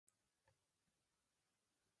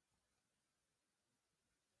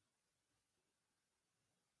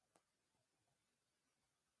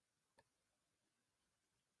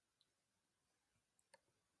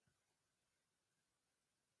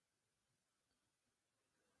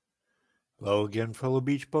Hello again, fellow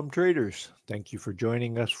BeachBum traders. Thank you for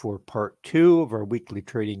joining us for part 2 of our weekly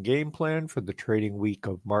trading game plan for the trading week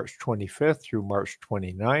of March 25th through March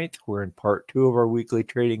 29th. We're in part 2 of our weekly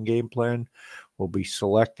trading game plan. We'll be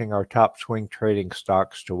selecting our top swing trading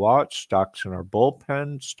stocks to watch, stocks in our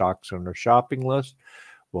bullpen, stocks on our shopping list.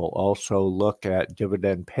 We'll also look at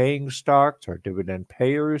dividend-paying stocks, our dividend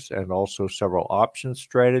payers, and also several option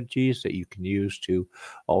strategies that you can use to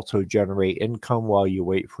also generate income while you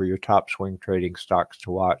wait for your top swing trading stocks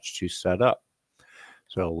to watch to set up.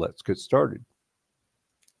 So let's get started.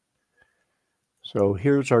 So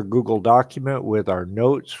here's our Google document with our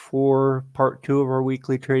notes for part 2 of our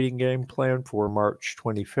weekly trading game plan for March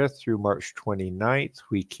 25th through March 29th.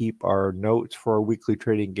 We keep our notes for our weekly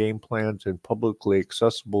trading game plans in publicly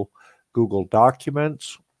accessible Google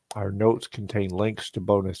documents. Our notes contain links to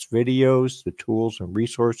bonus videos, the tools and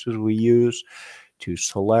resources we use to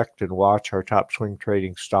select and watch our top swing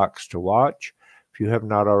trading stocks to watch. If you have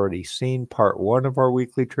not already seen part 1 of our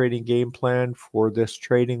weekly trading game plan for this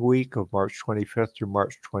trading week of March 25th through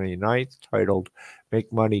March 29th, titled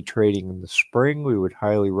Make Money Trading in the Spring, we would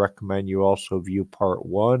highly recommend you also view part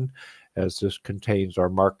 1, as this contains our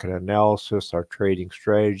market analysis, our trading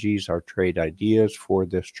strategies, our trade ideas for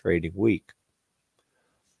this trading week.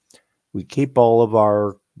 We keep all of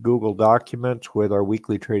our Google documents with our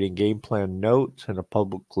weekly trading game plan notes in a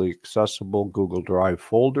publicly accessible Google Drive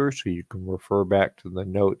folder, so you can refer back to the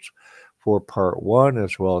notes for part 1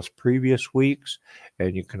 as well as previous weeks,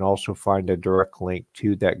 and you can also find a direct link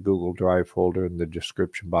to that Google Drive folder in the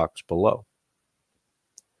description box below.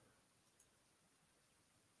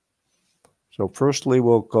 So firstly,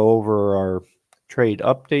 we'll go over our trade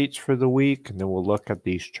updates for the week, and then we'll look at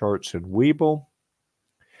these charts in Webull.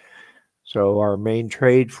 So our main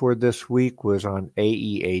trade for this week was on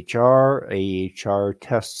AEHR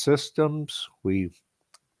Test Systems. We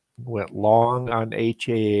went long on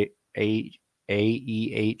AEHR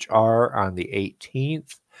on the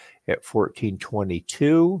 18th at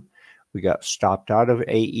 1422. We got stopped out of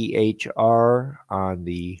AEHR on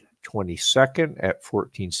the 22nd at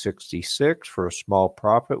 1466 for a small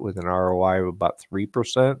profit with an ROI of about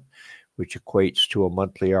 3%, which equates to a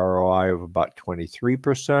monthly ROI of about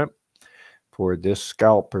 23%. For this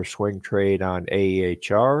scalp or swing trade on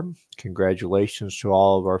AEHR. Congratulations to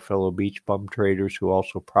all of our fellow BeachBum traders who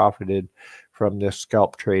also profited from this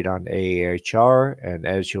scalp trade on AEHR. And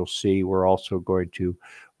as you'll see, we're also going to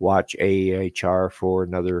watch AEHR for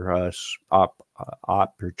another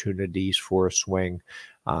opportunities for a swing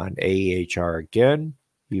on AEHR again.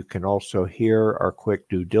 You can also hear our quick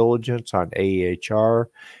due diligence on AEHR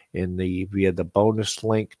via the bonus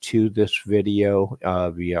link to this video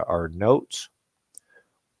via our notes.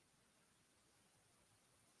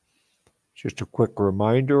 Just a quick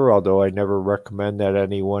reminder, although I never recommend that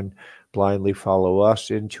anyone blindly follow us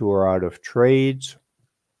into or out of trades,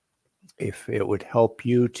 if it would help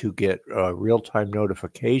you to get a real-time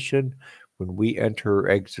notification when we enter or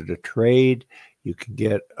exit a trade, you can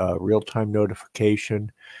get a real-time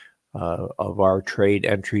notification of our trade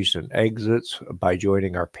entries and exits by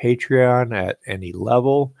joining our Patreon at any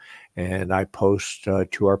level. And I post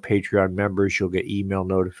to our Patreon members, you'll get email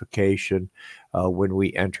notification when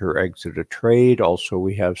we enter or exit a trade. Also,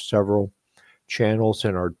 we have several channels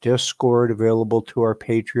in our Discord available to our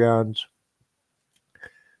Patreons.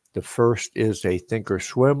 The first is a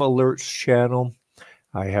Thinkorswim alerts channel.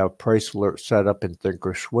 I have price alerts set up in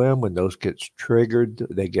Thinkorswim. When those get triggered,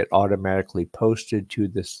 they get automatically posted to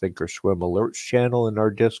this Thinkorswim alerts channel in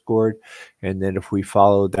our Discord. And then if we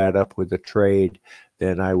follow that up with a trade,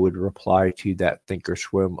 then I would reply to that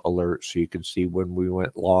Thinkorswim alert so you can see when we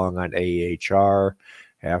went long on AEHR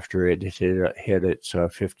after it hit its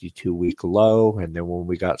 52-week low, and then when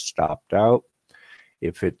we got stopped out.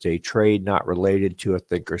 If it's a trade not related to a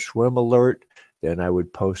Thinkorswim alert, then I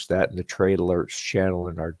would post that in the trade alerts channel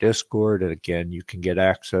in our Discord. And again, you can get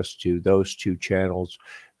access to those two channels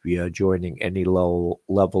via joining any level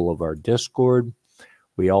of our Discord.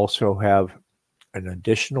 We also have an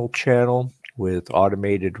additional channel with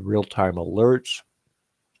automated real-time alerts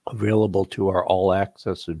available to our all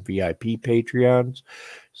access and VIP Patreons.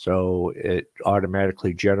 So it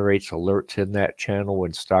automatically generates alerts in that channel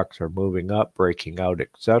when stocks are moving up, breaking out,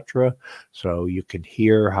 etc. So you can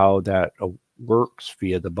hear how that works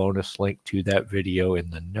via the bonus link to that video in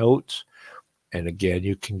the notes. And again,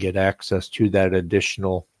 you can get access to that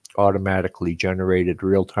additional automatically generated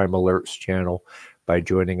real-time alerts channel by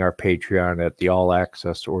joining our Patreon at the all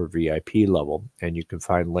access or VIP level. And you can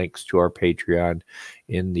find links to our Patreon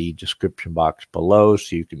in the description box below,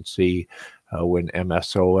 so you can see when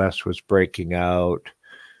MSOS was breaking out,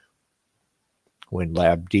 when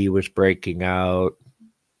Lab D was breaking out,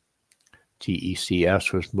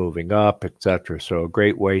 TECS was moving up, etc. So a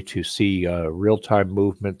great way to see real-time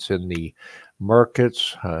movements in the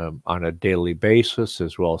markets on a daily basis,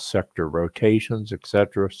 as well as sector rotations,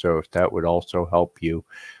 etc. So if that would also help you,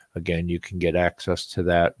 again, you can get access to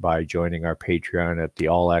that by joining our Patreon at the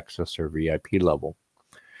All Access or VIP level.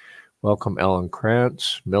 Welcome, Ellen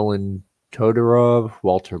Krantz, Milan Todorov,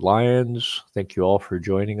 Walter Lyons. Thank you all for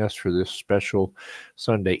joining us for this special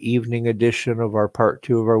Sunday evening edition of our part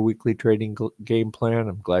 2 of our weekly trading game plan.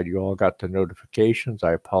 I'm glad you all got the notifications.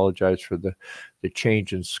 I apologize for the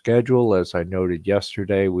change in schedule. As I noted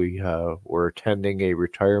yesterday, we were attending a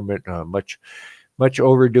retirement, much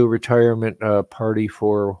overdue retirement party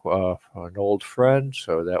for an old friend.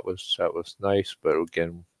 So that was nice. But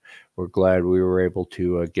again, we're glad we were able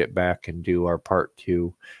to get back and do our part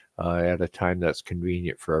 2 at a time that's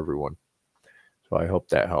convenient for everyone. So I hope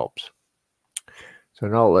that helps. So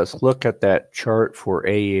now let's look at that chart for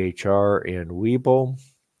AEHR and Webull.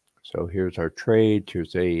 So here's our trade.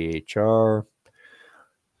 Here's AEHR.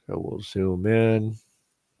 So we'll zoom in.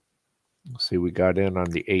 See, we got in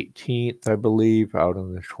on the 18th, I believe, out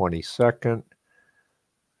on the 22nd.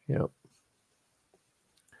 Yep.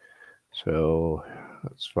 So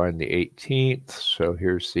let's find the 18th. So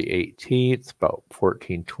here's the 18th, about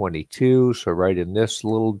 1422. So right in this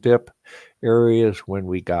little dip area is when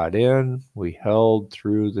we got in. We held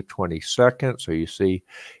through the 22nd. So you see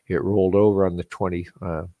it rolled over on the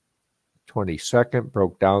 22nd,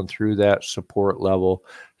 broke down through that support level,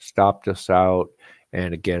 stopped us out.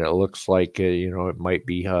 And again, it looks like, it might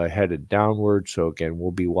be headed downward. So again,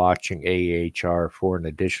 we'll be watching AEHR for an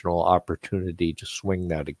additional opportunity to swing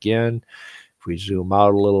that again. If we zoom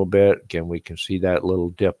out a little bit, again, we can see that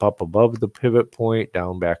little dip up above the pivot point,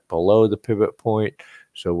 down back below the pivot point.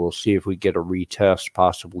 So we'll see if we get a retest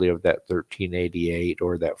possibly of that 1388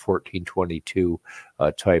 or that 1422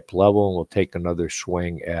 type level. And we'll take another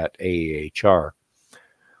swing at AEHR.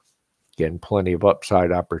 Again, plenty of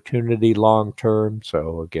upside opportunity long term.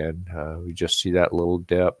 So again, we just see that little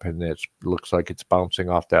dip, and it looks like it's bouncing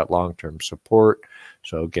off that long term support.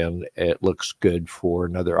 So again, it looks good for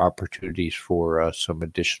another opportunities for some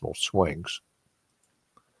additional swings.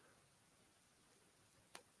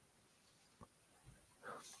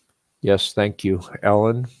 Yes, thank you,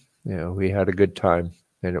 Ellen. We had a good time,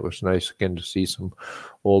 and it was nice again to see some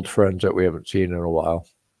old friends that we haven't seen in a while.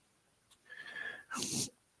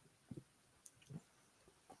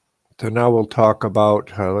 So now we'll talk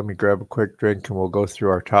about, let me grab a quick drink and we'll go through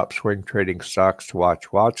our top swing trading stocks to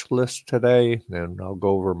watch list today. Then I'll go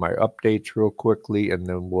over my updates real quickly, and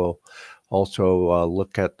then we'll also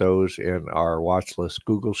look at those in our watch list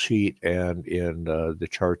Google Sheet and in the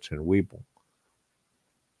charts in Webull.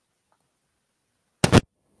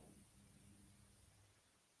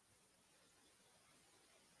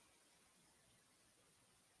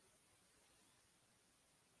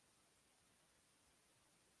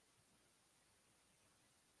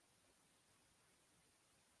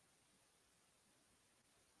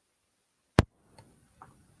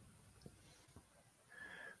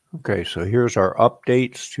 Okay, so here's our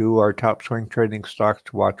updates to our top swing trading stocks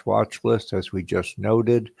to watch list. As we just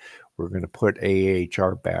noted, we're going to put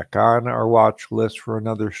AEHR back on our watch list for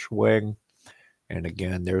another swing. And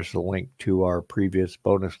again, there's the link to our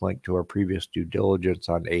bonus link to our previous due diligence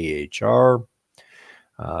on AEHR.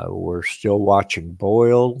 We're still watching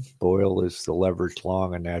BOIL. BOIL is the leveraged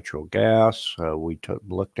long on natural gas. We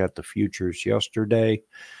looked at the futures yesterday,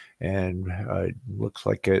 and it looks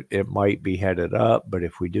like it might be headed up. But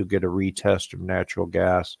if we do get a retest of natural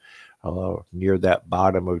gas near that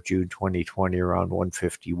bottom of June 2020, around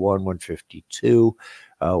 151, 152,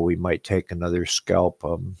 we might take another scalp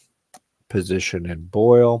position in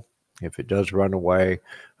BOIL. If it does run away,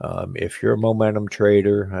 if you're a momentum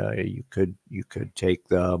trader, you could take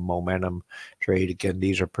the momentum trade. Again,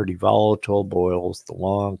 these are pretty volatile. BOIL's the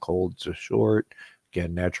long, cold's the short.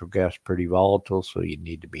 Again, natural gas pretty volatile, so you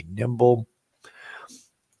need to be nimble.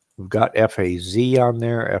 We've got FAZ on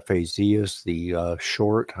there. FAZ is the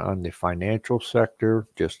short on the financial sector.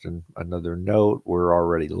 Just another note, we're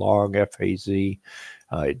already long FAZ.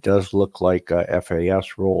 It does look like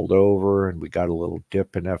FAS rolled over, and we got a little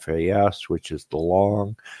dip in FAS, which is the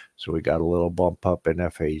long. So we got a little bump up in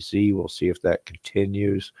FAZ. We'll see if that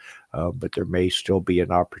continues. But there may still be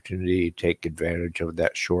an opportunity to take advantage of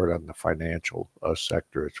that short on the financial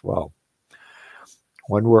sector as well.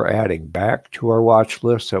 One we're adding back to our watch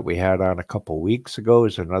list that we had on a couple weeks ago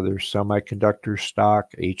is another semiconductor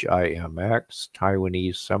stock, HIMX,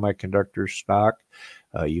 Taiwanese semiconductor stock.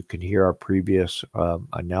 You can hear our previous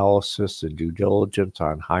analysis and due diligence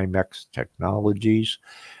on HIMX Technologies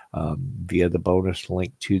via the bonus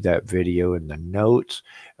link to that video in the notes.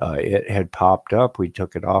 It had popped up. We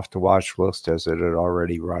took it off the watch list as it had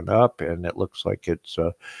already run up, and it looks like it's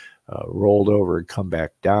rolled over and come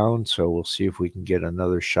back down. So we'll see if we can get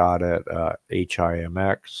another shot at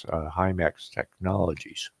HIMX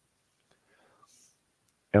Technologies.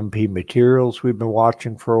 MP Materials we've been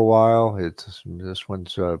watching for a while. This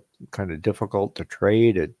one's kind of difficult to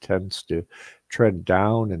trade. It tends to trend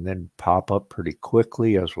down and then pop up pretty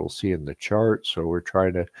quickly, as we'll see in the chart. So we're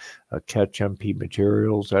trying to catch MP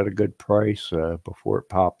Materials at a good price before it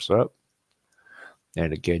pops up.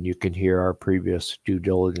 And again, you can hear our previous due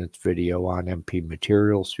diligence video on MP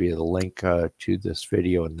Materials via the link to this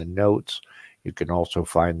video in the notes. You can also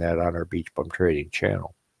find that on our BeachBum Trading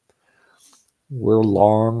channel. We're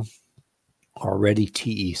long already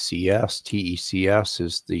TECS. TECS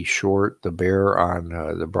is the short, the bear on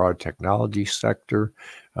the broad technology sector.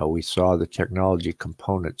 We saw the technology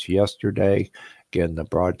components yesterday. Again, the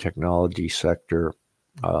broad technology sector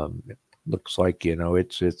looks like, you know,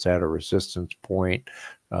 it's at a resistance point,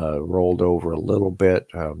 rolled over a little bit,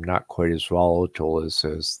 not quite as volatile as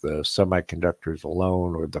the semiconductors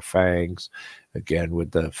alone or the FANGs. Again,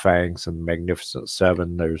 with the FANGs and the Magnificent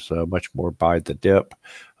Seven, there's much more buy the dip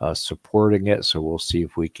supporting it. So we'll see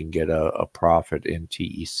if we can get a profit in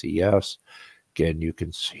TECS. Again, you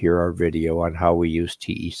can hear our video on how we use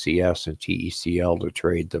TECS and TECL to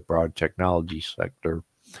trade the broad technology sector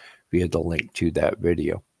via the link to that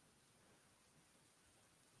video.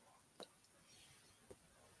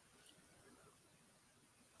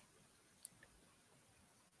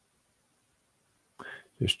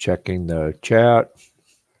 Just checking the chat.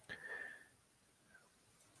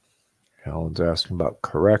 Alan's asking about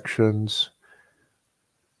corrections.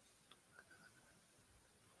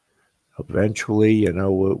 Eventually, you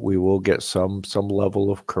know, we will get some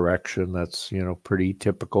level of correction. That's, you know, pretty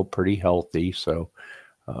typical, pretty healthy. So,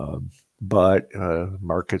 but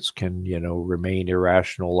markets can, you know, remain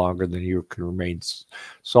irrational longer than you can remain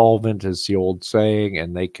solvent, is the old saying,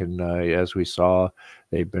 and they can, as we saw,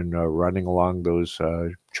 they've been running along those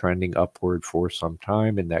trending upward for some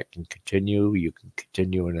time, and that can continue. You can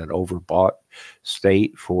continue in an overbought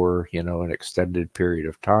state for, you know, an extended period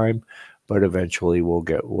of time, but eventually we'll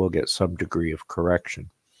get some degree of correction.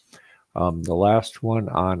 The last one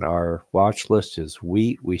on our watch list is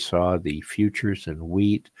wheat. We saw the futures in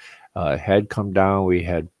wheat had come down. We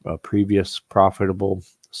had a previous profitable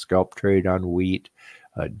scalp trade on wheat.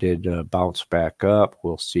 Did bounce back up.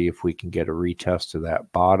 We'll see if we can get a retest of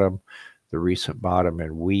that bottom. The recent bottom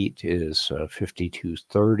in wheat is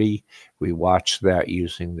 52.30. We watched that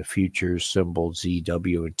using the futures symbol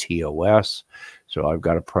ZW and TOS. So I've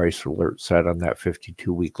got a price alert set on that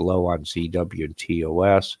 52-week low on ZW and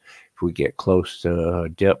TOS. If we get close to a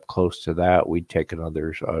dip, close to that, we'd take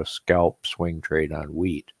another scalp swing trade on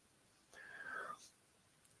wheat.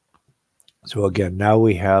 So again, now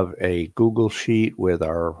we have a Google sheet with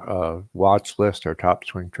our watch list, our top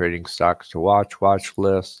swing trading stocks to watch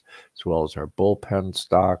list, as well as our bullpen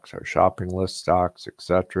stocks, our shopping list stocks,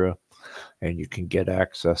 etc. And you can get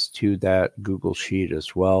access to that Google sheet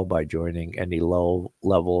as well by joining any low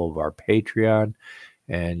level of our Patreon.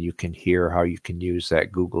 And you can hear how you can use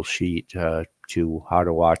that Google sheet to how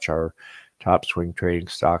to watch our top swing trading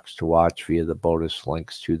stocks to watch via the bonus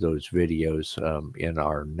links to those videos in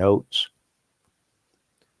our notes.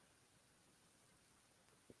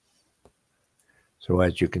 So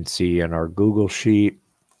as you can see in our Google sheet,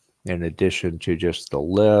 in addition to just the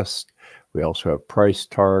list, we also have price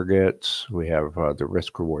targets. We have the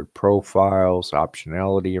risk-reward profiles,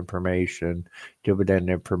 optionality information,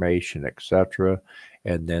 dividend information, etc.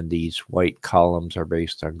 And then these white columns are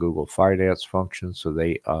based on Google Finance functions, so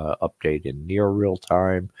they update in near real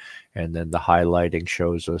time. And then the highlighting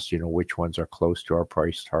shows us, you know, which ones are close to our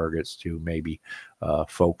price targets to maybe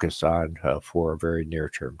focus on for a very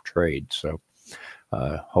near-term trade. So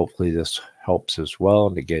hopefully this helps as well.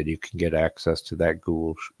 And again, you can get access to that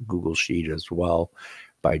Google sheet as well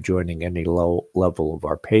by joining any low level of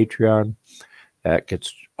our Patreon. That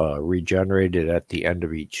gets regenerated at the end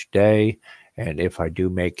of each day. And if I do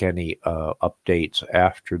make any updates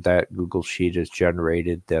after that Google sheet is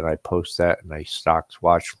generated, then I post that in a stocks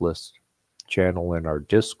watch list channel in our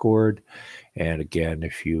Discord. And again,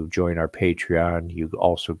 if you join our Patreon, you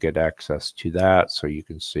also get access to that. So you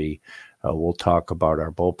can see, we'll talk about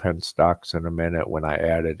our bullpen stocks in a minute. When I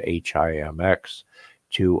added HIMX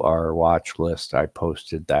to our watch list, I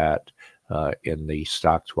posted that in the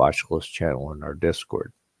stocks watch list channel in our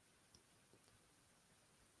Discord.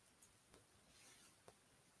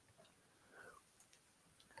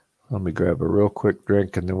 Let me grab a real quick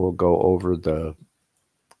drink and then we'll go over the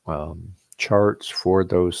charts for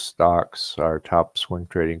those stocks, our top swing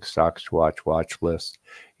trading stocks to watch list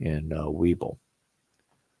in Webull.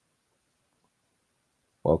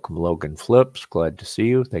 Welcome, Logan Flips. Glad to see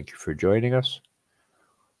you. Thank you for joining us.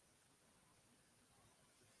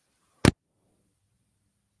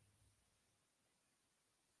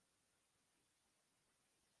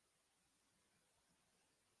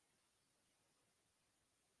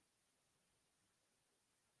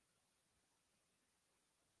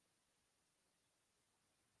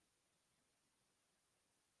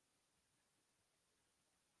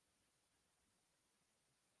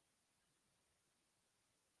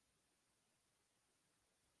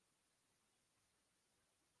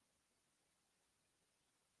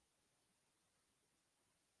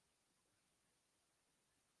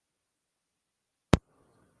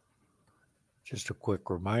 Just a quick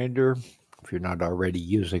reminder, if you're not already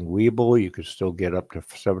using Webull, you can still get up to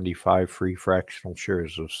 75 free fractional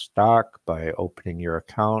shares of stock by opening your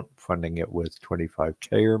account, funding it with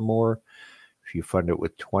 25K or more. If you fund it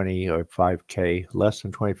with 20 or 5K, less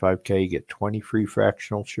than 25K, you get 20 free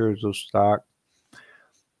fractional shares of stock,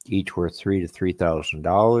 each worth $3,000 to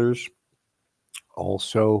 $3,000.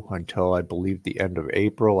 Also, until I believe the end of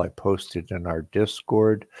April, I posted in our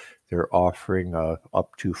Discord, they're offering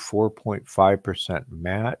up to 4.5%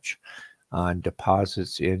 match on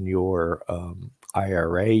deposits in your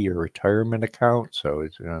IRA, your retirement account. So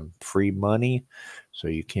it's free money. So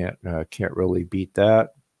you can't really beat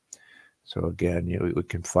that. So again, we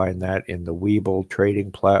can find that in the Webull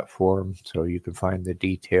trading platform. So you can find the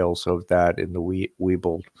details of that in the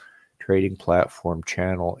Webull trading platform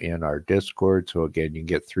channel in our Discord. So again, you can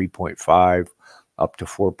get 3.5 up to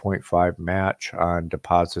 4.5 match on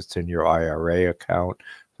deposits in your IRA account.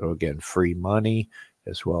 So again, free money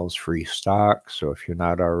as well as free stock. So if you're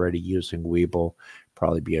not already using Webull,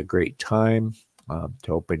 probably be a great time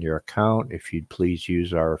to open your account. If you'd please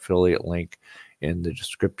use our affiliate link in the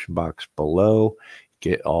description box below,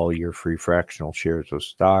 get all your free fractional shares of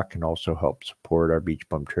stock and also help support our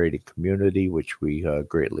BeachBum trading community, which we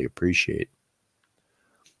greatly appreciate.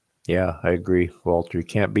 Yeah, I agree, Walter. You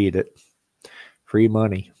can't beat it. Free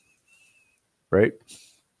money, right?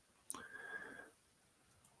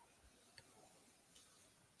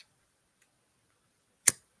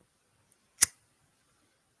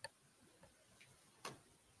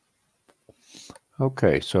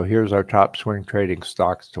 Okay, so here's our top swing trading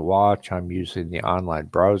stocks to watch. I'm using the online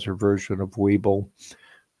browser version of Webull.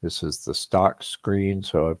 This is the stock screen,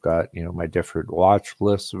 so I've got my different watch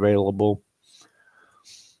lists available.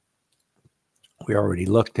 We already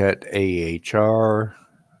looked at AEHR,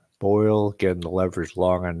 oil. Again, the leverage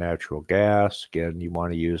long on natural gas. Again, you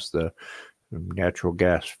want to use the natural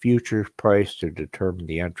gas futures price to determine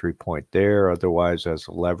the entry point there. Otherwise, as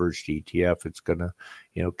a leveraged ETF, it's going to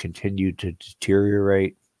continue to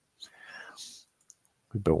deteriorate.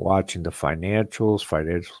 We've been watching the financials.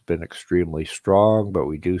 Financials have been extremely strong, but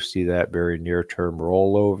we do see that very near-term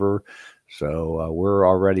rollover. So we're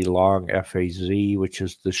already long FAZ, which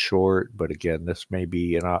is the short. But again, this may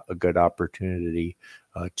be a good opportunity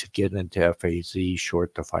to get into FAZ,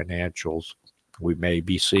 short the financials. We may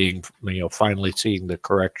be seeing, finally seeing the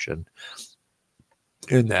correction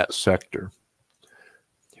in that sector.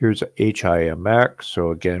 Here's HIMX.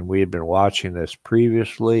 So again, we had been watching this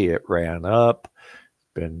previously. It ran up,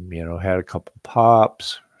 had a couple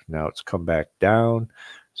pops. Now it's come back down.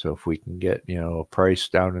 So if we can get, a price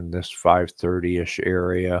down in this 530-ish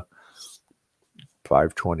area,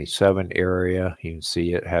 527 area, you can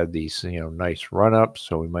see it had these, nice run-ups.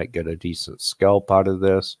 So we might get a decent scalp out of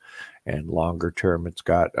this. And longer term, it's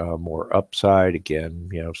got more upside. Again,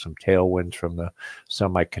 some tailwinds from the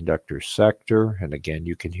semiconductor sector. And again,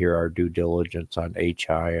 you can hear our due diligence on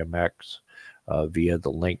HIMX via the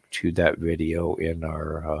link to that video in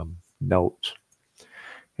our notes.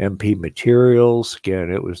 MP Materials, again,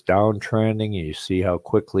 it was downtrending, and you see how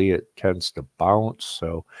quickly it tends to bounce.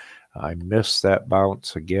 So I missed that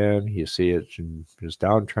bounce again. You see it was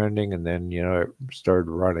downtrending, and then, it started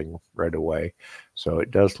running right away. So it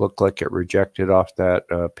does look like it rejected off that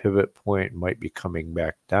pivot point, might be coming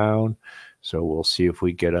back down. So we'll see if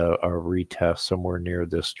we get a retest somewhere near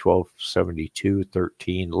this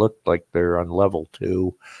 1272.13. Looked like they're on level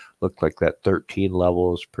 2. Looked like that 13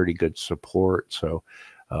 level is pretty good support. So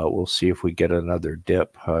we'll see if we get another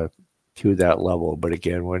dip to that level. But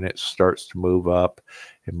again, when it starts to move up,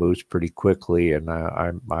 it moves pretty quickly, and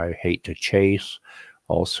I hate to chase.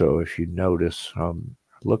 Also, if you notice,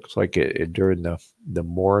 looks like it during the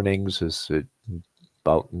mornings is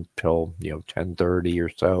about until 10:30 or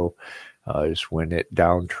so. is when it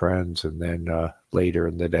downtrends, and then later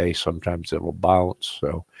in the day sometimes it'll bounce.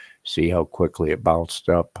 So see how quickly it bounced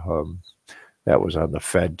up. That was on the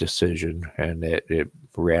Fed decision, and it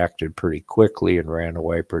reacted pretty quickly and ran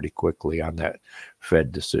away pretty quickly on that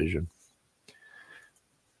Fed decision.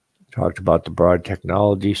 Talked about the broad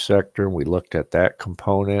technology sector, and we looked at that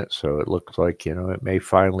component. So it looks like, it may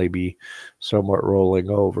finally be somewhat rolling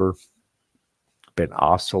over. Been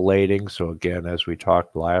oscillating. So again, as we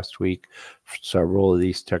talked last week, several of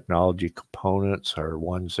these technology components are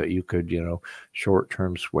ones that you could,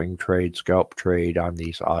 short-term swing trade, scalp trade on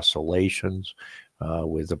these oscillations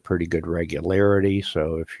with a pretty good regularity.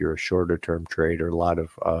 So if you're a shorter-term trader, a lot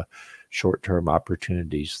of short-term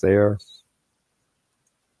opportunities there.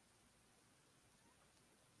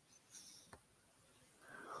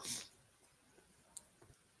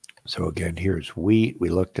 So again, here's wheat. We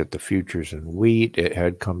looked at the futures in wheat. It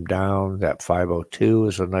had come down. That 502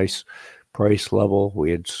 is a nice price level.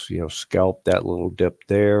 We had, scalped that little dip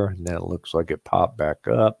there, and then it looks like it popped back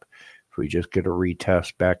up. If we just get a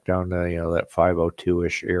retest back down to, that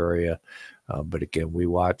 502-ish area. But again, we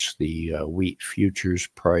watch the wheat futures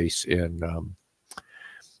price in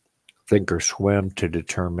Thinkorswim to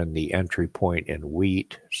determine the entry point in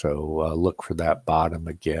wheat. So look for that bottom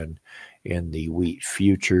again in the wheat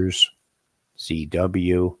futures,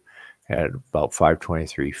 ZW, at about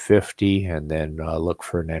 523.50, and then look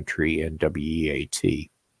for an entry in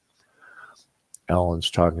WEAT.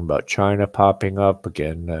 Alan's talking about China popping up.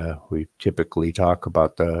 Again, we typically talk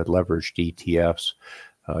about the leveraged ETFs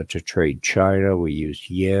to trade China. We use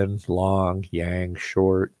yen long, yang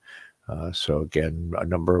short. So again, a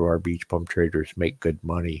number of our BeachBum traders make good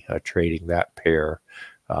money trading that pair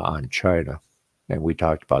on China. And we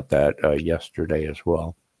talked about that yesterday as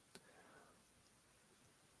well.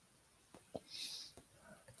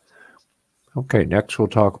 Okay, next we'll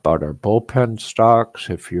talk about our bullpen stocks.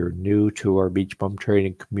 If you're new to our BeachBum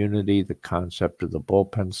trading community, the concept of the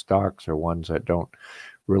bullpen stocks are ones that don't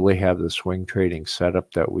really have the swing trading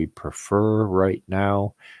setup that we prefer right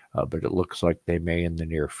now, but it looks like they may in the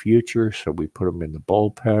near future. So we put them in the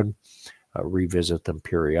bullpen. Revisit them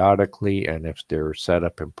periodically, and if their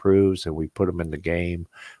setup improves and we put them in the game,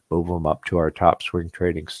 move them up to our top swing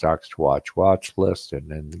trading stocks to watch list, and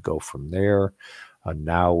then go from there.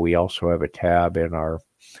 Now we also have a tab in our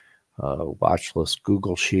watch list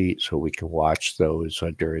Google sheet, so we can watch those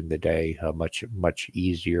during the day much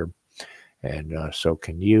easier, and so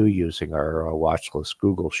can you using our watch list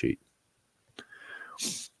Google sheet.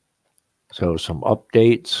 So some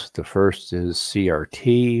updates. The first is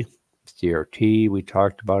CRT. CRT we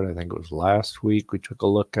talked about, I think it was last week we took a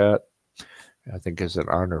look at. I think as an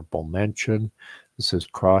honorable mention. This is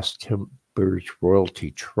Cross Timbers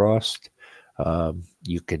Royalty Trust.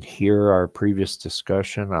 You can hear our previous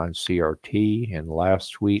discussion on CRT in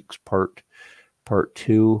last week's part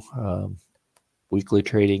 2 weekly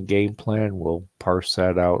trading game plan. We'll parse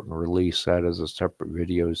that out and release that as a separate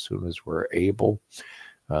video as soon as we're able.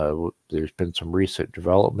 There's been some recent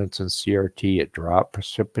developments in CRT. It dropped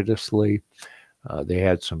precipitously. They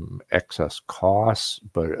had some excess costs,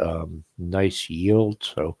 but nice yield.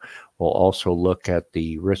 So we'll also look at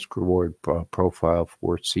the risk-reward profile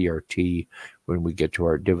for CRT when we get to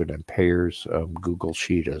our dividend payers Google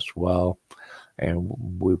sheet as well. And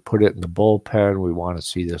we put it in the bullpen. We want to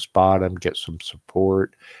see this bottom, get some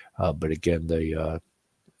support. But again,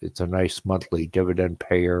 it's a nice monthly dividend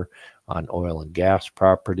payer on oil and gas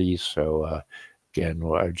properties. So again,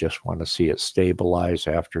 I just want to see it stabilize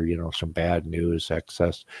after, some bad news,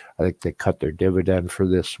 excess. I think they cut their dividend for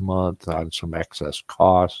this month on some excess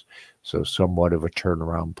costs. So somewhat of a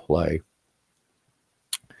turnaround play.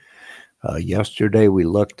 Yesterday, we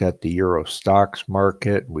looked at the Euro stocks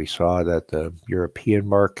market. We saw that the European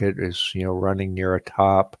market is, running near a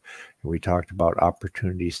top. And we talked about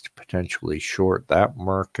opportunities to potentially short that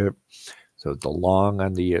market. So the long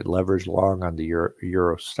on the leverage long on the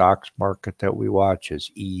Euro stocks market that we watch is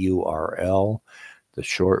EURL. The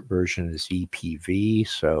short version is EPV.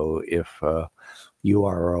 So if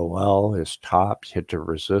UROL is topped, hit the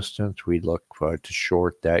resistance, we look to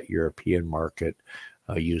short that European market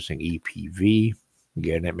using EPV.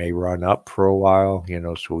 Again, it may run up for a while,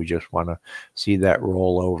 so we just want to see that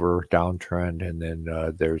rollover downtrend, and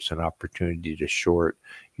then there's an opportunity to short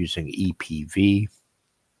using EPV.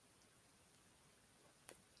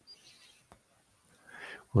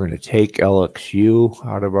 We're going to take LXU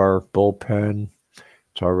out of our bullpen,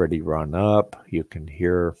 It's already run up. You can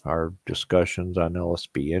hear our discussions on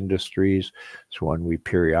LSB Industries. It's one we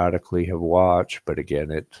periodically have watched, but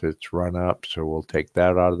again, it's run up, so we'll take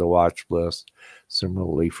that out of the watch list.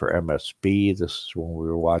 Similarly for MSB, this is when we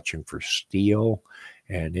were watching for steel,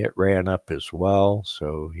 and it ran up as well.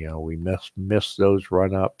 So, you know, we missed those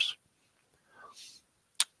run-ups.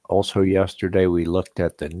 Also yesterday, we looked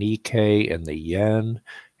at the Nikkei and the yen,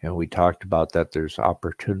 and we talked about that there's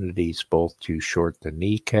opportunities both to short the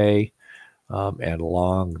Nikkei and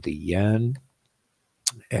long the yen.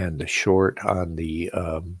 And the short on the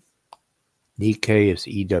Nikkei is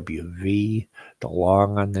EWV. The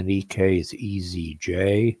long on the Nikkei is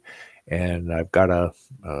EZJ. And I've got a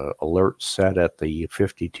alert set at the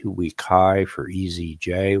 52-week high for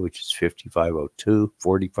EZJ, which is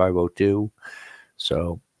 4502.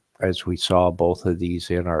 So as we saw both of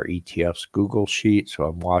these in our ETFs Google sheet, so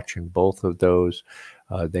I'm watching both of those.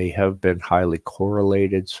 They have been highly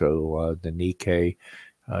correlated, so the Nikkei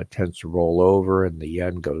tends to roll over and the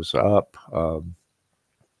yen goes up.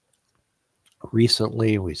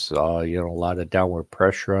 Recently, we saw, you know, a lot of downward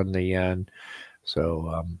pressure on the yen,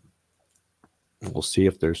 so we'll see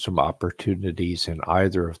if there's some opportunities in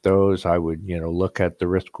either of those. I would, you know, look at the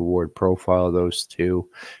risk-reward profile of those two.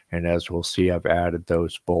 And as we'll see, I've added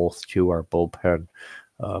those both to our Bullpen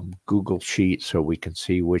Google sheet so we can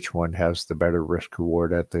see which one has the better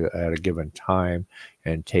risk-reward at a given time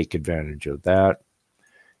and take advantage of that.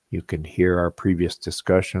 You can hear our previous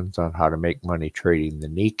discussions on how to make money trading the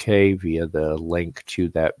Nikkei via the link to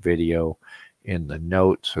that video in the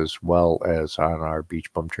notes, as well as on our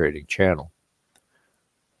BeachBum trading channel.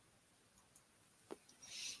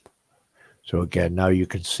 So again, now you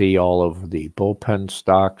can see all of the Bullpen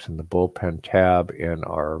stocks and the Bullpen tab in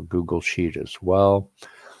our Google sheet as well.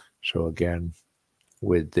 So again,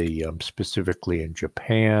 with the specifically in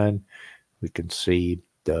Japan, we can see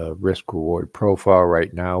the risk-reward profile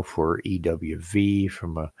right now for EWV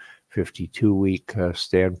from a 52-week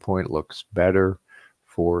standpoint looks better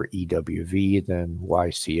for EWV than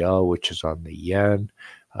YCL, which is on the yen.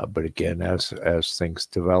 But again, as things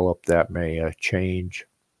develop, that may change.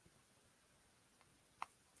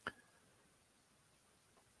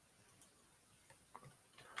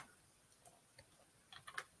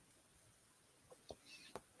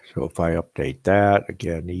 So if I update that,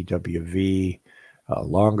 again, EWV,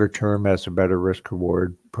 longer term has a better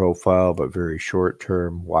risk-reward profile, but very short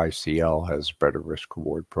term, YCL has a better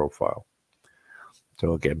risk-reward profile.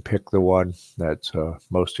 So again, pick the one that's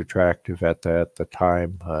most attractive at the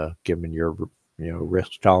time, given your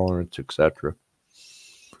risk tolerance, etc.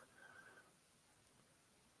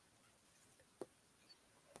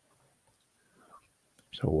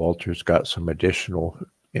 So Walter's got some additional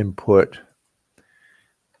input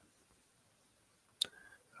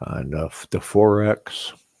on the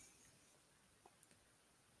Forex.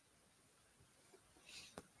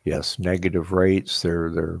 Yes, negative rates.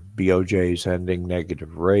 Their BOJ's ending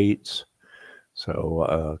negative rates,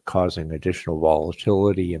 so causing additional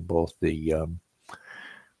volatility in both the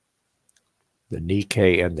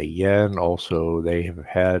Nikkei and the yen. Also, they have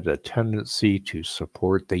had a tendency to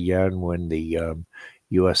support the yen when the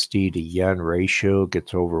USD to yen ratio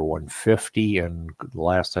gets over 150, and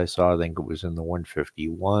last I saw, I think it was in the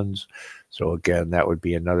 151s. So again, that would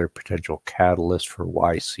be another potential catalyst for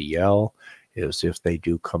YCL, is if they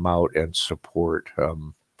do come out and support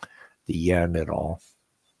the yen at all.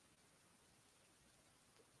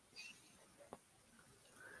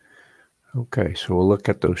 Okay, so we'll look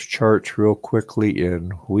at those charts real quickly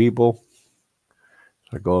in Webull.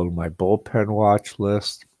 So I go to my Bullpen watch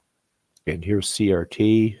list. And here's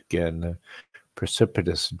CRT, again,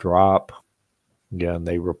 precipitous drop. Again,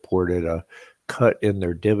 they reported a cut in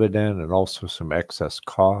their dividend and also some excess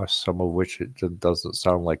costs, some of which it doesn't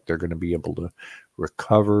sound like they're going to be able to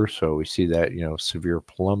recover. So we see that, severe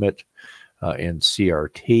plummet in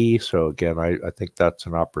CRT. So again, I think that's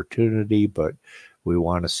an opportunity, but we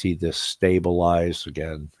want to see this stabilize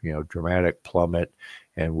again, dramatic plummet.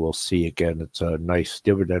 And we'll see again, it's a nice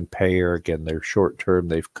dividend payer. Again, they're short term,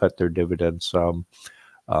 they've cut their dividend some.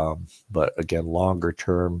 But again, longer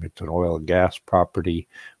term, it's an oil and gas property,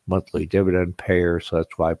 monthly dividend payer. So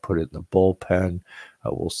that's why I put it in the Bullpen.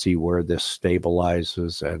 We'll see where this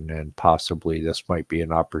stabilizes, and then possibly this might be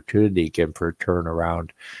an opportunity again for a turnaround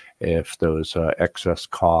if those excess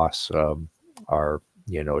costs are,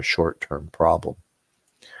 a short-term problem.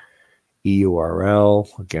 EURL,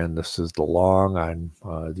 again, this is the long on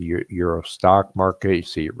the Euro stock market. You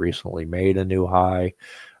see it recently made a new high.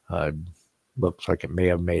 Looks like it may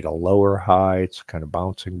have made a lower high. It's kind of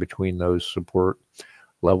bouncing between those support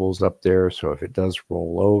levels up there. So if it does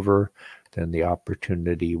roll over, then the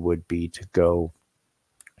opportunity would be to go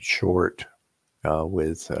short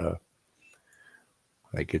with,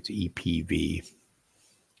 I guess, EPV.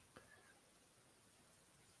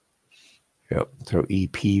 Yep, so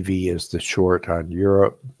EPV is the short on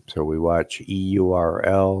Europe. So we watch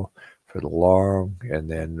EURL for the long,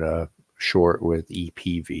 and then short with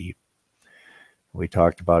EPV. We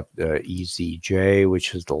talked about EZJ,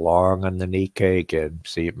 which is the long on the Nikkei. Again,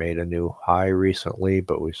 see, it made a new high recently,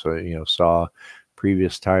 but we saw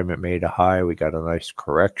previous time it made a high, we got a nice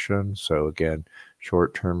correction. So again,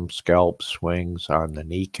 short-term scalp swings on the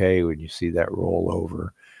Nikkei. When you see that roll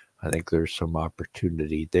over, I think there's some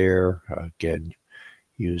opportunity there. Again,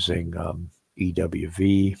 using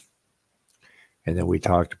EWV. And then we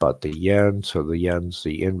talked about the yen. So the yen's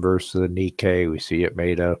the inverse of the Nikkei. We see it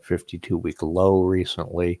made a 52-week low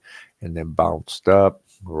recently and then bounced up,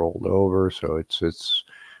 rolled over. So it's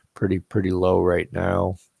pretty low right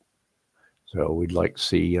now. So we'd like to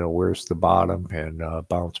see, where's the bottom, and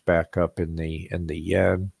bounce back up in the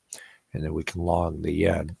yen, and then we can long the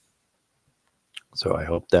yen. So I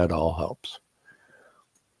hope that all helps.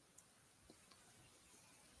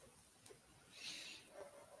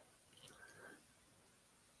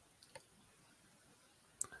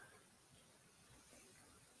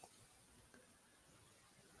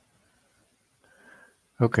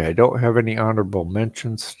 Okay, I don't have any honorable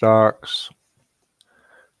mention stocks.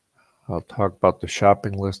 I'll talk about the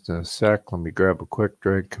shopping list in a sec. Let me grab a quick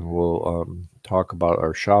drink and we'll talk about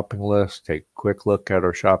our shopping list, take a quick look at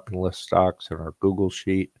our shopping list stocks in our Google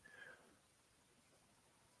Sheet.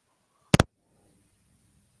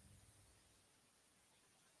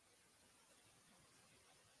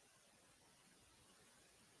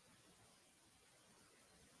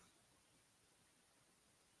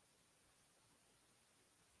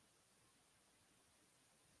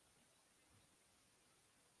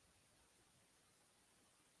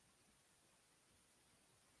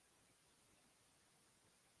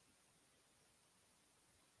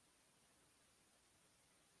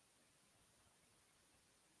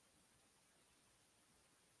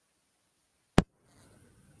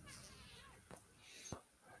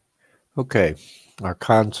 Okay, our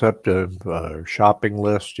concept of shopping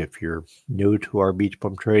list. If you're new to our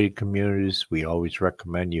BeachBum trading communities, we always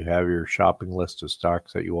recommend you have your shopping list of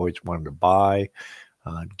stocks that you always wanted to buy.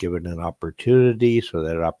 Give it an opportunity. So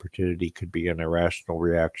that opportunity could be an irrational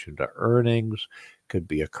reaction to earnings, could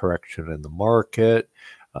be a correction in the market.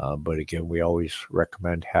 But again, we always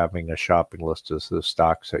recommend having a shopping list of the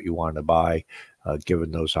stocks that you want to buy,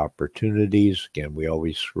 given those opportunities. Again, we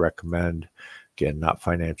always recommend, again, not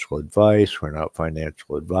financial advice. We're not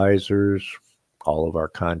financial advisors. All of our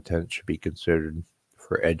content should be considered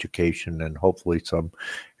for education and hopefully some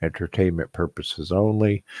entertainment purposes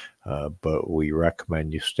only. But we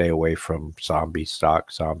recommend you stay away from zombie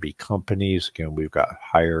stocks, zombie companies. Again, we've got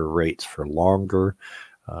higher rates for longer.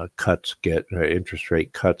 Interest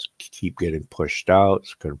rate cuts keep getting pushed out.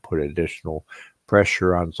 It's going to put additional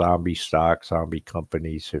pressure on zombie stocks, zombie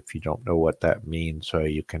companies. If you don't know what that means, so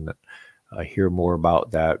you can hear more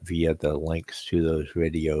about that via the links to those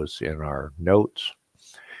videos in our notes.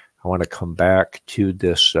 I want to come back to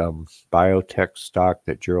this biotech stock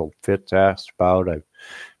that Gerald Fitz asked about. I've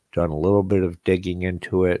done a little bit of digging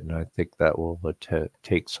into it, and I think that will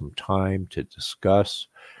take some time to discuss.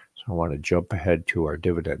 So I want to jump ahead to our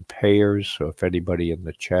dividend payers. So if anybody in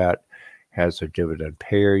the chat has a dividend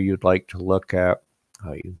payer you'd like to look at,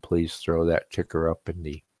 you can please throw that ticker up in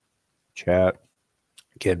the chat.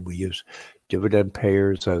 Again, we use dividend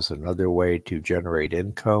payers as another way to generate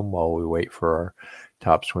income while we wait for our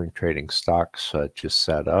top swing trading stocks to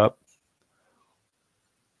set up.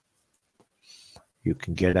 You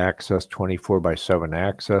can get access, 24/7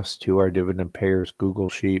 access to our dividend payers Google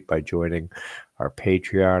Sheet by joining our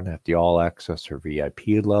Patreon at the All Access or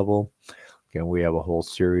VIP level. Again, we have a whole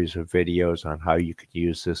series of videos on how you can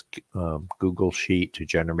use this Google Sheet to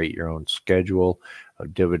generate your own schedule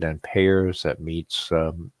of dividend payers that meets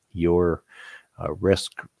your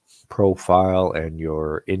risk profile and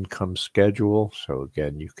your income schedule. So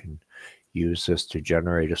again, you can use this to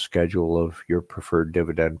generate a schedule of your preferred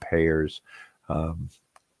dividend payers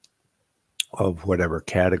of whatever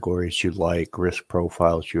categories you like, risk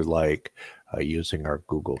profiles you like, using our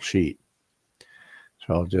Google Sheet.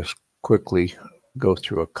 So I'll just quickly go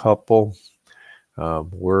through a couple.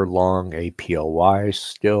 We're long APLY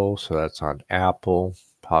still, so that's on Apple.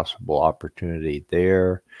 Possible opportunity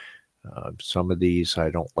there. Some of these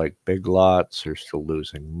I don't like big lots. They're still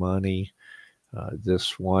losing money.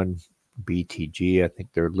 This one, BTG, I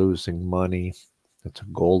think they're losing money. That's a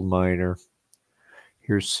gold miner.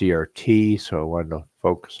 Here's CRT, so I wanted to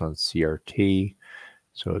focus on CRT.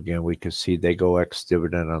 So again, we can see they go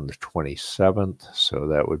ex-dividend on the 27th, so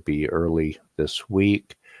that would be early this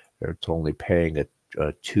week. It's only paying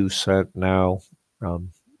a 2 cent now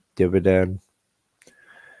dividend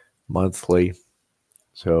monthly.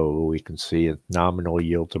 So we can see a nominal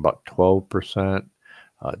yield's about 12%.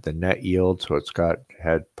 The net yield, so it's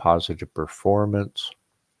had positive performance.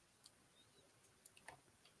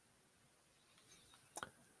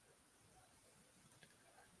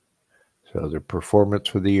 So the performance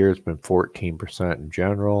for the year has been 14% in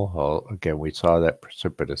general. Again, we saw that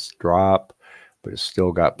precipitous drop, but it's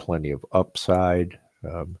still got plenty of upside.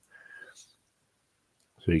 So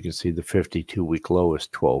you can see the 52-week low is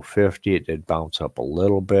 1250. It did bounce up a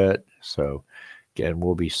little bit. So again,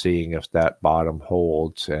 we'll be seeing if that bottom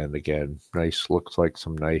holds. And again, looks like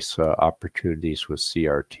some nice opportunities with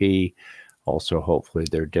CRT. Also, hopefully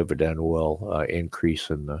their dividend will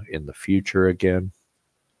increase in the future again.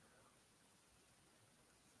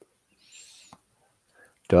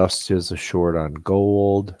 Dust is a short on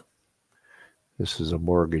gold. This is a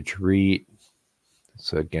mortgage REIT.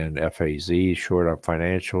 So again, FAZ, short on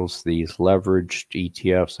financials. These leveraged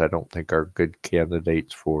ETFs I don't think are good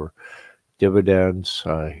candidates for dividends.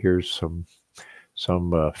 Here's some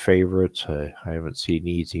favorites. I haven't seen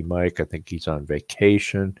Easy Mike. I think he's on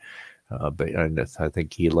vacation. But I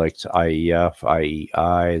think he likes IEF,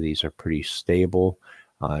 IEI. These are pretty stable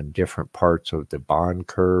on different parts of the bond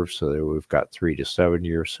curve. So there we've got 3 to 7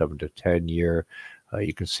 year, 7 to 10 year.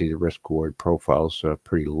 You can see the risk reward profiles are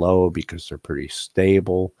pretty low because they're pretty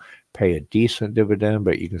stable. Pay a decent dividend,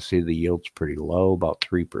 but you can see the yield's pretty low, about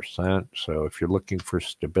 3%. So if you're looking for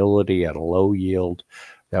stability at a low yield,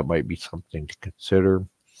 that might be something to consider.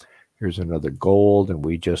 Here's another gold, and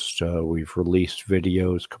we've released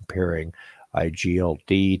videos comparing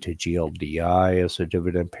IGLD to GLDI as a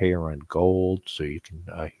dividend payer on gold, so you can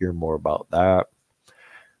hear more about that.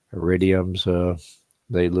 Iridium's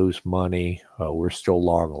they lose money. We're still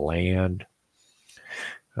long land.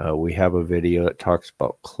 We have a video that talks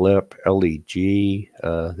about CLIP, LEG.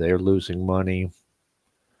 They're losing money.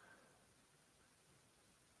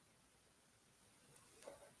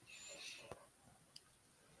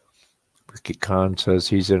 Ricky Khan says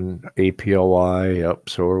he's in APLI. Yep,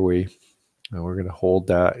 so are we. And we're going to hold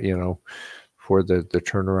that, for the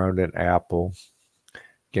turnaround in Apple.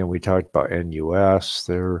 Again, we talked about NUS.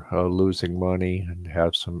 They're losing money and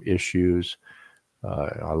have some issues.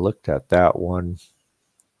 I looked at that one.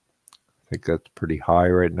 I think that's pretty high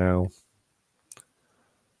right now.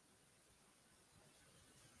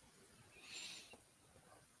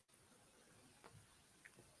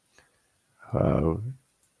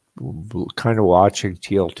 Kind of watching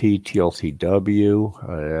TLT,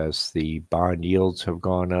 TLTW as the bond yields have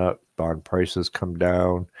gone up, bond prices come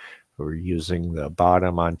down. We're using the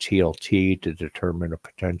bottom on TLT to determine a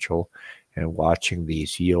potential and watching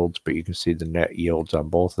these yields, but you can see the net yields on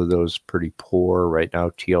both of those pretty poor. Right now,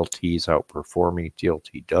 TLT is outperforming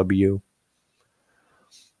TLTW.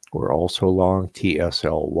 We're also long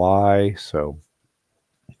TSLY, so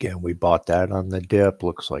again, we bought that on the dip.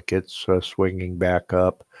 Looks like it's swinging back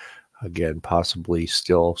up. Again, possibly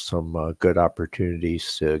still some good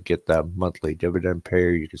opportunities to get that monthly dividend payer.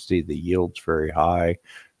 You can see the yield's very high,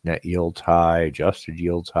 net yield's high, adjusted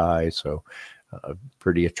yield's high, so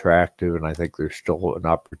pretty attractive. And I think there's still an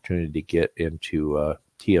opportunity to get into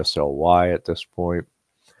TSLY at this point.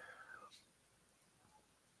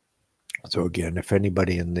 So again, if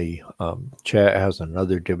anybody in the chat has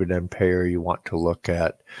another dividend payer you want to look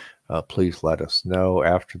at, please let us know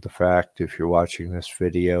after the fact. If you're watching this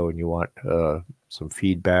video and you want some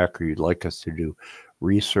feedback or you'd like us to do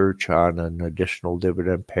research on an additional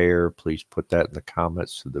dividend payer, please put that in the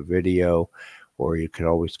comments to the video, or you can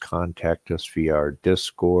always contact us via our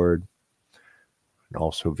Discord and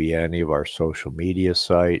also via any of our social media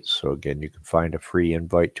sites. So again, you can find a free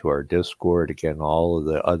invite to our Discord. Again, all of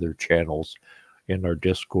the other channels in our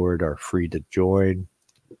Discord are free to join.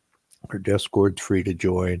 Our Discord's free to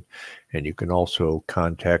join, and you can also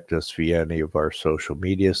contact us via any of our social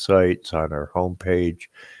media sites on our homepage,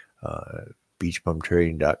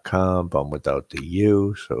 beachbumtrading.com, bum without the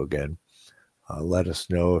U. So again, let us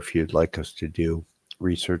know if you'd like us to do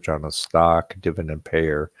research on a stock, dividend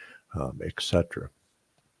payer, etc.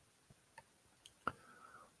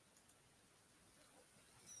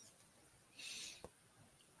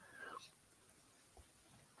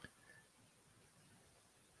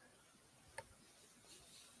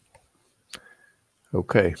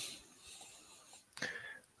 Okay.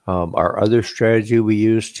 Our other strategy we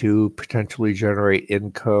use to potentially generate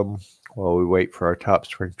income while we wait for our top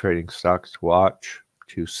swing trading stocks to watch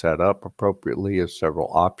to set up appropriately is several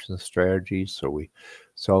option strategies. So we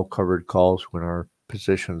sell covered calls when our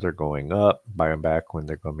positions are going up, buy them back when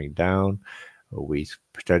they're coming down. We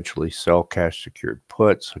potentially sell cash secured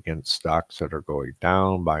puts against stocks that are going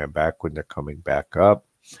down, buy them back when they're coming back up.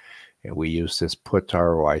 And we use this puts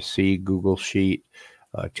ROIC Google Sheet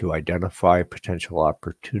to identify potential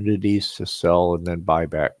opportunities to sell and then buy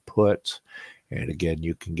back puts. And again,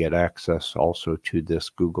 you can get access also to this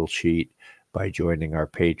Google Sheet by joining our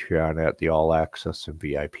Patreon at the All Access and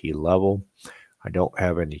VIP level. I don't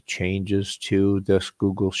have any changes to this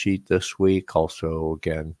Google Sheet this week. Also,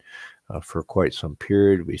 again, for quite some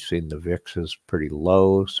period, we've seen the VIX is pretty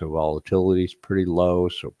low, so volatility is pretty low,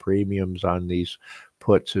 so premiums on these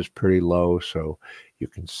puts is pretty low. So you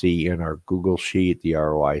can see in our Google Sheet the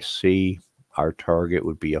ROIC. Our target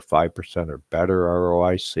would be a 5% or better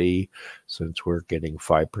ROIC, since we're getting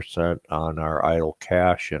 5% on our idle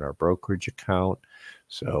cash in our brokerage account.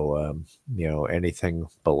 So, anything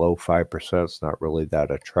below 5% is not really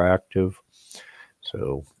that attractive.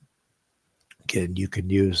 So again, you can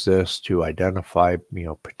use this to identify,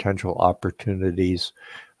 potential opportunities.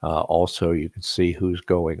 Also, you can see who's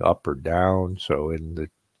going up or down. So in the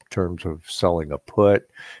terms of selling a put,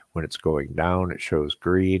 when it's going down, it shows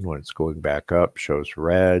green. When it's going back up, shows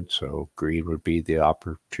red. So green would be the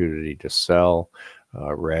opportunity to sell,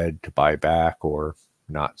 red to buy back or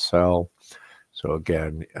not sell. So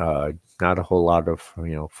again, not a whole lot of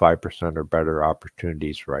 5% or better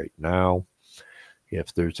opportunities right now.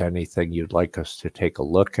 If there's anything you'd like us to take a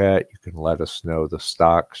look at, you can let us know the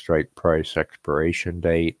stock, strike price, expiration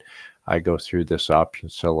date. I go through this option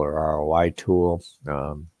seller ROI tool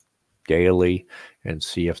daily and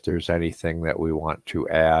see if there's anything that we want to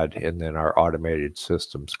add, and then our automated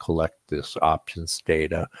systems collect this options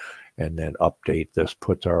data and then update this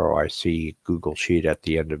puts ROIC Google Sheet at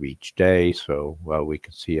the end of each day, so we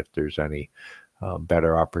can see if there's any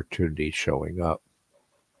better opportunities showing up.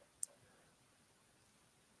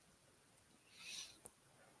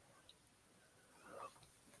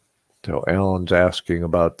 So Alan's asking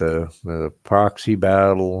about the proxy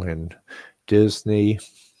battle and Disney.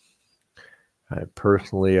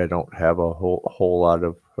 Personally, I don't have a whole lot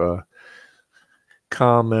of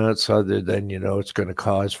comments other than, it's going to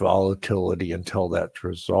cause volatility until that's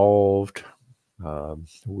resolved.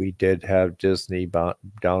 We did have Disney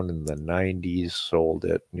down in the 90s, sold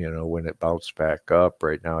it, when it bounced back up.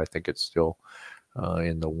 Right now, I think it's still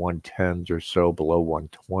in the 110s or so, below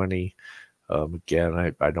 120.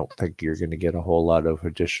 Again, I don't think you're going to get a whole lot of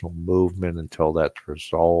additional movement until that's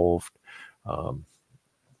resolved.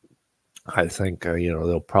 I think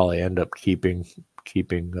they'll probably end up keeping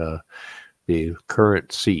the current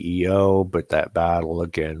CEO, but that battle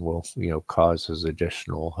again will causes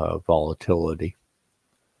additional volatility.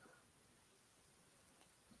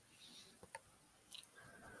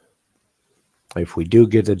 If we do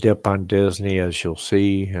get a dip on Disney, as you'll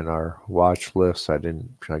see in our watch list, I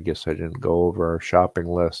guess I didn't go over our shopping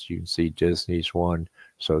list. You can see Disney's one.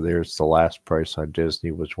 So there's the last price on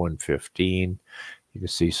Disney was $115. You can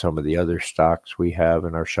see some of the other stocks we have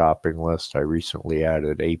in our shopping list. I recently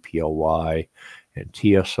added APLY and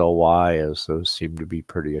TSLY, as those seem to be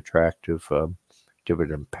pretty attractive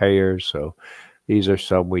dividend payers. So these are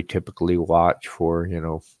some we typically watch for,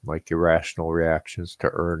 like irrational reactions to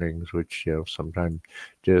earnings, which, sometimes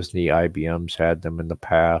Disney, IBM's had them in the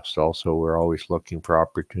past. Also, we're always looking for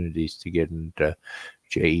opportunities to get into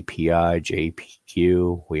JPI,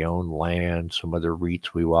 JPQ. We own land. Some other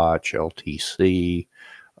REITs we watch, LTC,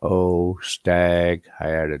 Stag.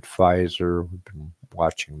 I added Pfizer. We've been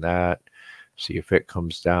watching that. See if it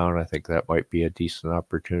comes down. I think that might be a decent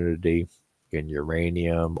opportunity. In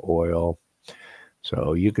uranium, oil.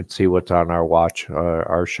 So you can see what's on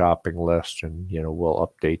our shopping list, and we'll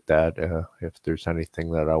update that if there's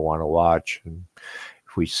anything that I want to watch, and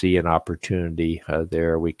if we see an opportunity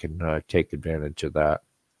there, we can take advantage of that.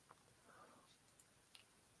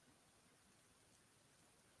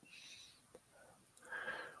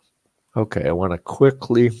 Okay, I want to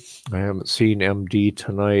quickly, I haven't seen MD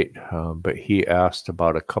tonight, but he asked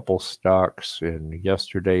about a couple stocks in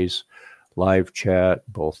yesterday's live chat,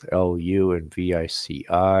 both LU and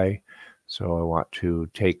VICI. So I want to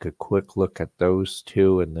take a quick look at those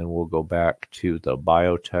two, and then we'll go back to the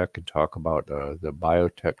biotech and talk about the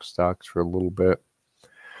biotech stocks for a little bit.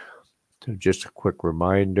 So just a quick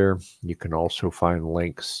reminder, you can also find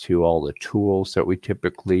links to all the tools that we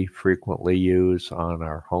typically frequently use on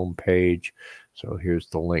our homepage. So here's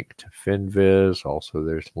the link to FinViz. Also,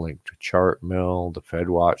 there's a link to ChartMill, the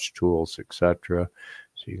FedWatch tools, etc.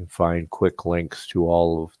 So you can find quick links to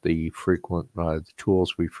all of the the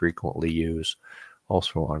tools we frequently use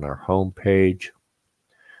also on our home page.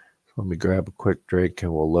 Let me grab a quick drink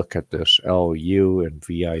and we'll look at this LU and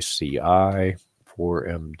VICI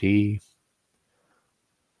 4MD.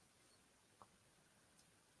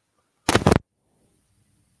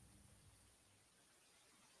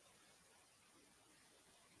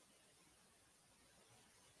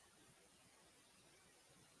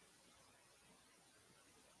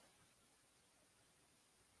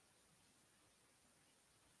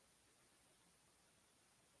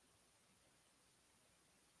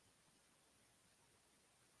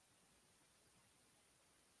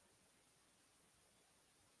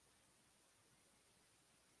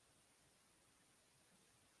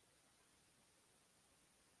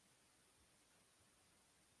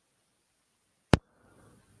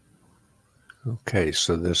 Okay,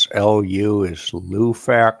 so this LU is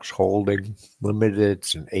Lufax Holding Limited.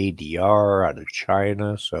 It's an ADR out of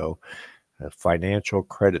China, so financial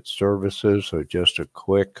credit services. So just a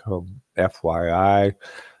quick FYI,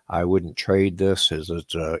 I wouldn't trade this as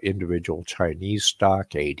it's an individual Chinese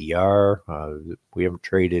stock, ADR. We haven't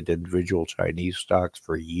traded individual Chinese stocks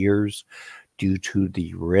for years due to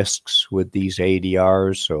the risks with these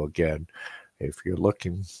ADRs. So again, if you're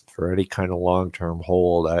looking for any kind of long-term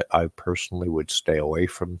hold, I personally would stay away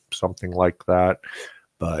from something like that.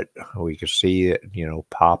 But we could see it,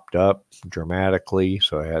 popped up dramatically.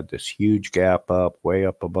 So I had this huge gap up, way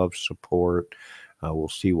up above support. We'll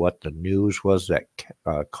see what the news was that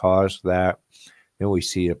caused that. Then we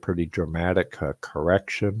see a pretty dramatic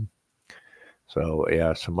correction. So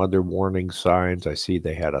yeah, some other warning signs. I see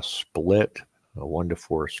they had a split, a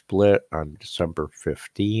 1-to-4 split on December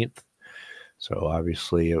 15th. So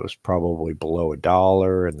obviously it was probably below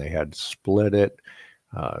 $1 and they had split it.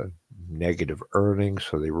 Negative earnings,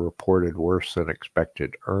 so they reported worse than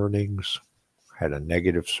expected earnings. Had a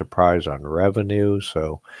negative surprise on revenue,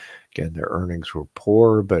 so again their earnings were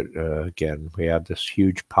poor, but again we had this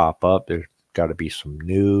huge pop up. There's got to be some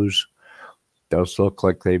news. Does look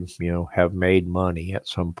like they have made money at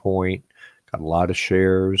some point. Got a lot of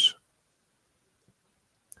shares.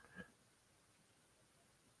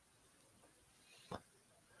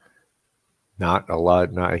 Not a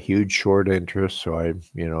lot, not a huge short interest. So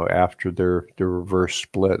after their reverse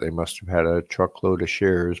split, they must have had a truckload of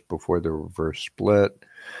shares before the reverse split.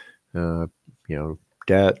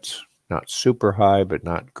 Debts, not super high, but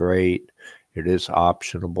not great. It is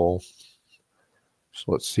optionable.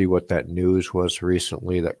 So let's see what that news was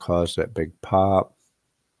recently that caused that big pop.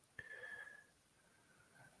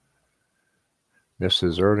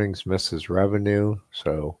 Misses earnings, misses revenue.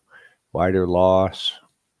 So wider loss.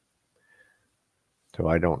 So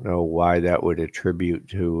I don't know why that would attribute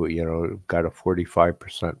to, got a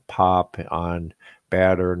 45% pop on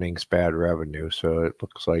bad earnings, bad revenue. So it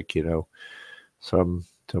looks like, some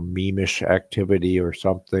meme-ish activity or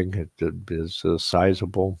something. It is a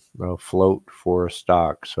sizable float for a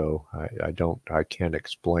stock. So I can't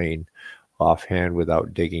explain offhand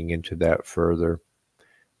without digging into that further.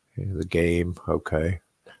 The game, okay.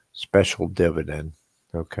 Special dividend.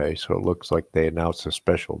 Okay, so it looks like they announced a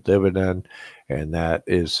special dividend, and that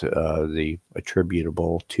is the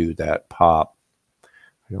attributable to that pop.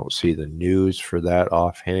 I don't see the news for that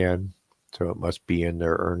offhand, so it must be in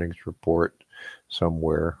their earnings report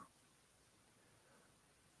somewhere.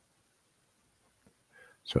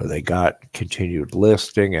 So they got continued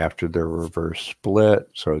listing after their reverse split.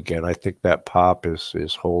 So again, I think that pop is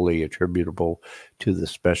wholly attributable to the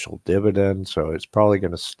special dividend. So it's probably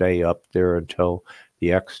going to stay up there until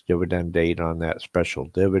the ex-dividend date on that special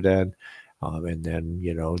dividend. And then,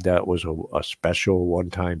 that was a special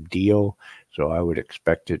one-time deal. So I would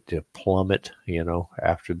expect it to plummet,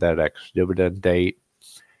 after that ex-dividend date.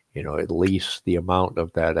 At least the amount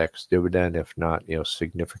of that ex-dividend, if not,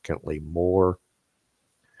 significantly more.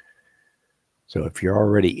 So if you're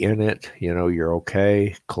already in it, you're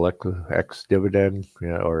okay. Collect the ex-dividend,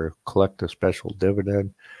 or collect the special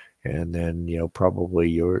dividend, and then probably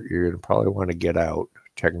you're going to probably want to get out.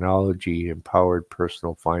 Technology empowered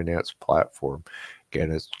personal finance platform.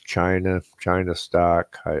 Again, it's China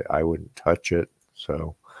stock. I wouldn't touch it.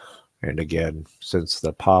 So, and again, since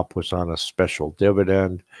the pop was on a special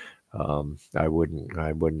dividend, I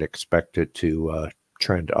wouldn't expect it to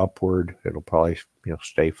trend upward. It'll probably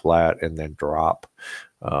stay flat and then drop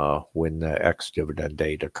when the ex-dividend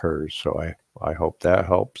date occurs. So I hope that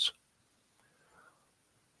helps.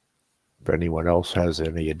 If anyone else has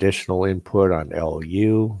any additional input on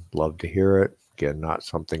LU, love to hear it. Again, not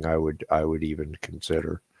something I would even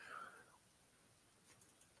consider.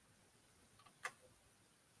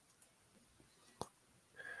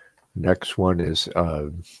 Next one is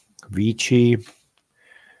Vici.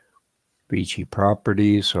 Beachy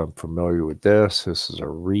Properties, I'm familiar with this. This is a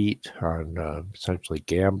REIT on essentially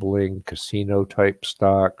gambling, casino type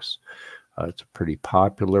stocks. It's a pretty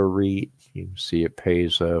popular REIT. You can see it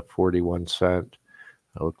pays 41 cents.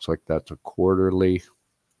 It looks like that's a quarterly.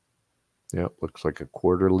 Yep, looks like a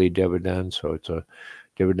quarterly dividend. So it's a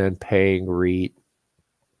dividend paying REIT.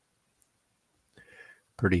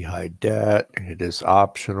 Pretty high debt. It is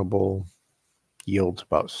optionable. Yields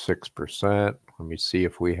about 6%. Let me see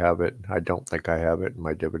if we have it. I don't think I have it in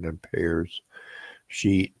my dividend payers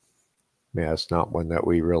sheet. Yeah, it's not one that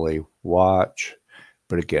we really watch.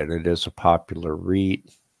 But again, it is a popular REIT.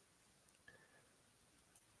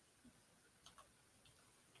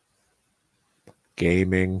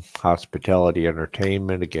 Gaming, hospitality,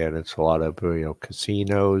 entertainment. Again, it's a lot of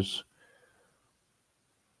casinos,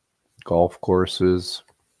 golf courses.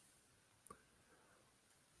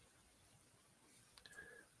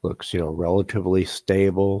 Looks relatively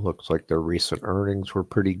stable. Looks like their recent earnings were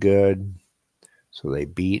pretty good. So they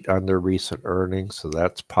beat on their recent earnings, so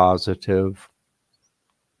that's positive.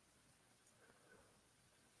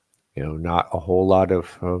 Not a whole lot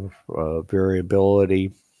of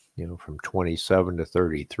variability, from 27 to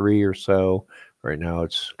 33 or so. Right now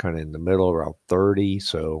it's kind of in the middle, around 30,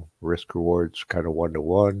 so risk rewards kind of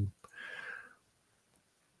 1-to-1.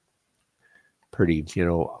 Pretty,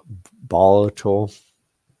 volatile.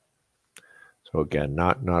 So again,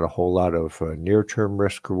 not a whole lot of near-term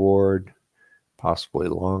risk reward, possibly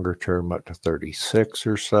longer term up to 36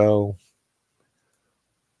 or so.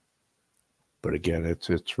 But again,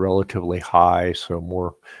 it's relatively high, so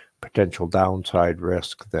more potential downside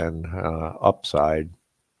risk than upside.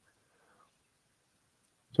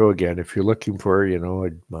 So again, if you're looking for,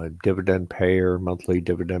 a dividend payer, monthly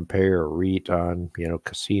dividend payer, a REIT on,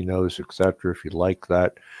 casinos, etc., if you like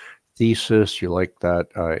that thesis, you like that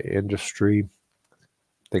industry,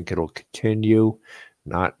 think it'll continue,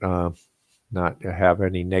 not have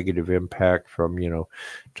any negative impact from,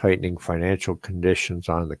 tightening financial conditions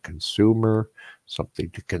on the consumer, something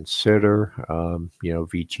to consider.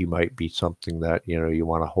 VT might be something that, you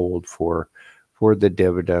want to hold for the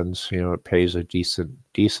dividends. It pays a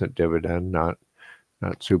decent dividend, not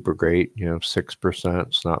super great. 6%,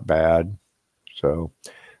 it's not bad. So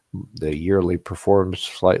the yearly performance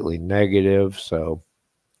slightly negative. So,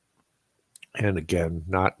 and again,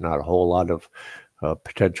 not a whole lot of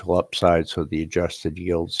potential upside. So the adjusted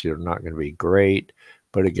yields, not going to be great.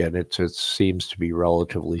 But again, it seems to be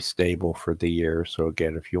relatively stable for the year. So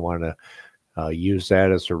again, if you want to use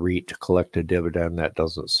that as a REIT to collect a dividend, that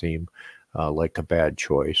doesn't seem like a bad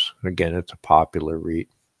choice. Again, it's a popular REIT.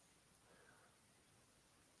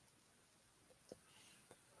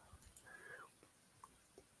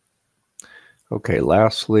 Okay,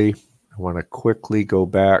 lastly, I want to quickly go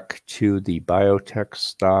back to the biotech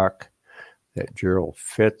stock that Gerald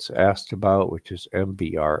Fitz asked about, which is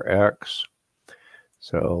MBRX.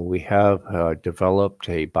 So we have developed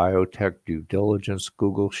a biotech due diligence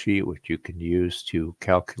Google sheet, which you can use to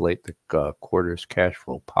calculate the quarter's cash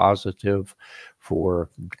flow positive for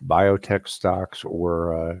biotech stocks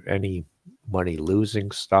or any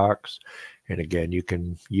money-losing stocks. And again, you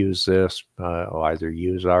can use this, either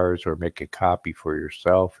use ours or make a copy for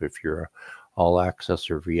yourself if you're an All Access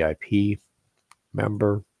or VIP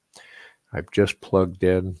member. I've just plugged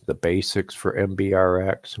in the basics for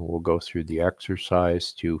MBRX, and we'll go through the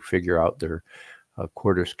exercise to figure out their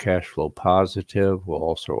quarter's cash flow positive. We'll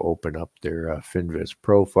also open up their FinViz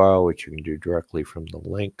profile, which you can do directly from the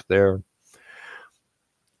link there.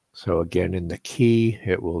 So again, in the key,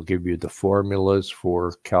 it will give you the formulas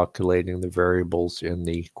for calculating the variables in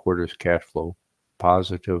the quarter's cash flow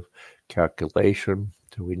positive calculation.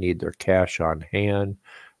 So we need their cash on hand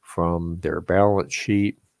from their balance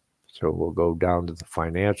sheet. So we'll go down to the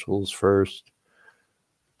financials first.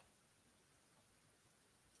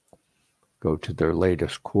 Go to their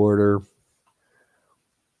latest quarter.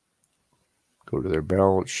 Go to their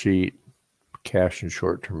balance sheet, cash and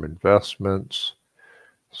short-term investments.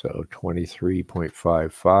 So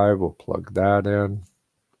 23.55, we'll plug that in.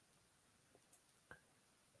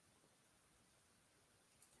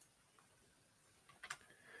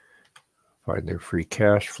 Find their free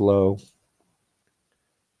cash flow.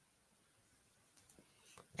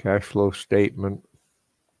 Cash flow statement.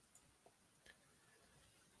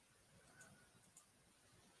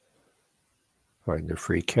 Find their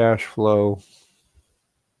free cash flow.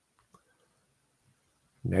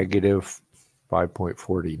 Negative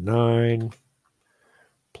 5.49.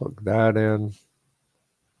 Plug that in.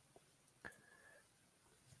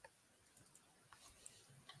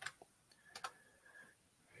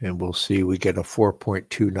 And we'll see we get a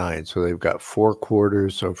 4.29. So they've got 4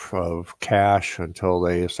 quarters of cash until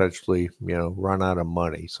they essentially, run out of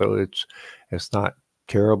money. So it's not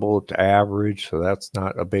terrible. It's average. So that's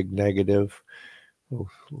not a big negative. We'll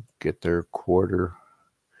get their quarter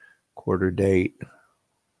date.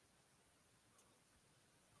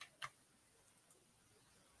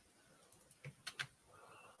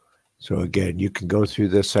 So again, you can go through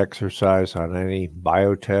this exercise on any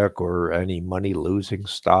biotech or any money-losing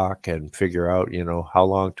stock and figure out, how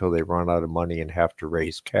long till they run out of money and have to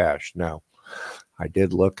raise cash. Now, I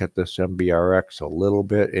did look at this MBRX a little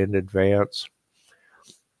bit in advance,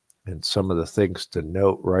 and some of the things to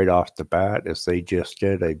note right off the bat is they just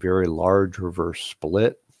did a very large reverse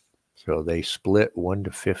split. So they split 1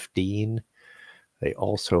 to 15. They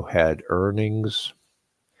also had earnings.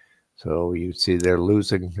 So you see they're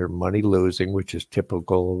money losing, which is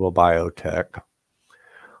typical of a biotech.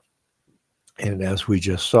 And as we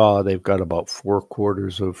just saw, they've got about 4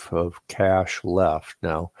 quarters of cash left.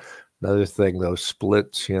 Now, another thing, those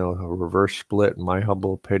splits, a reverse split, in my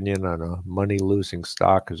humble opinion, on a money losing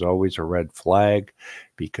stock is always a red flag,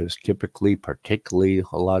 because typically, particularly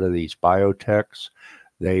a lot of these biotechs,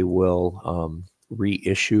 they will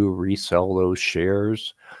resell those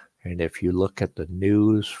shares. And if you look at the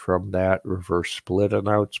news from that reverse split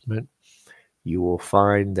announcement, you will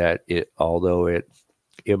find that although it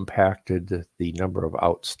impacted the number of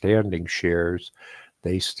outstanding shares,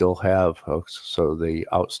 they still have, so the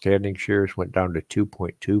outstanding shares went down to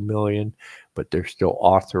 2.2 million, but they're still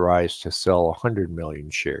authorized to sell 100 million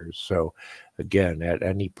shares. So again, at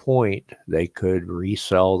any point, they could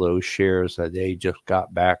resell those shares that they just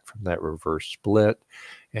got back from that reverse split,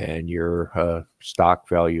 and your stock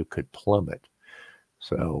value could plummet.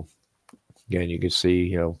 So again, you can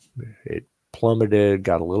see, it plummeted,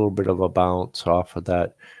 got a little bit of a bounce off of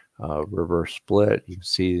that reverse split. You can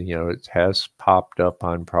see, it has popped up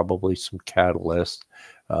on probably some catalyst,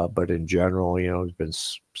 but in general, it's been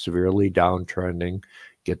severely downtrending.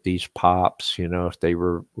 Get these pops, if they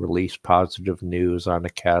release positive news on a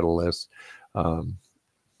catalyst,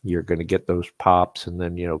 you're going to get those pops and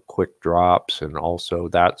then, quick drops. And also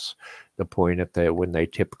that's the point when they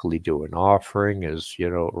typically do an offering is,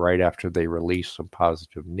 right after they release some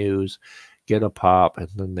positive news, get a pop, and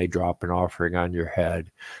then they drop an offering on your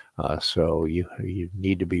head. So you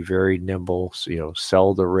need to be very nimble,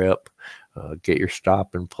 sell the rip, get your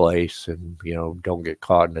stop in place, and, don't get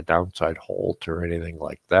caught in a downside halt or anything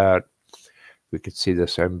like that. We could see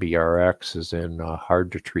this MBRX is in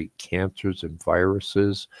hard to treat cancers and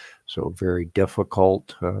viruses, so very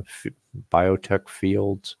difficult biotech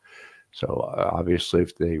fields. So obviously,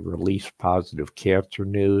 if they release positive cancer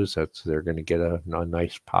news, they're going to get a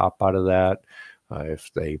nice pop out of that.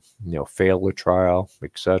 If they fail the trial,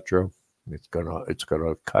 etc., it's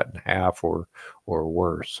gonna cut in half or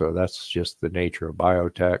worse. So that's just the nature of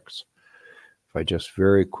biotechs. If I just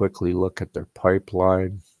very quickly look at their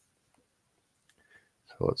pipeline.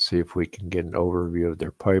 So let's see if we can get an overview of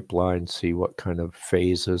their pipeline, see what kind of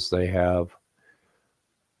phases they have.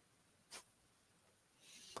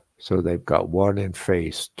 So they've got 1 in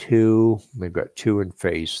phase 2. They've got 2 in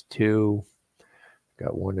phase 2.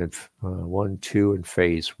 Got 1, 2 in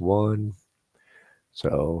phase 1.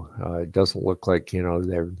 So it doesn't look like,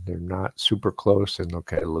 they're not super close. And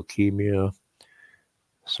okay, leukemia,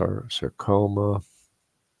 sarcoma,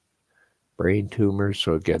 brain tumors.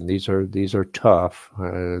 So again, these are tough.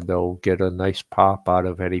 They'll get a nice pop out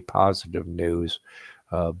of any positive news.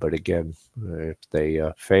 But again, if they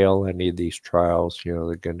fail any of these trials,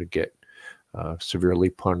 they're going to get severely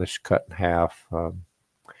punished, cut in half.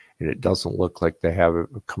 And it doesn't look like they have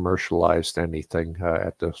commercialized anything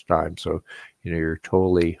at this time. So, you're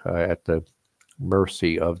totally at the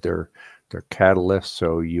mercy of their catalysts.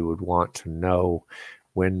 So you would want to know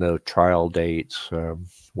when the trial dates,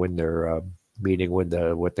 when they're meeting with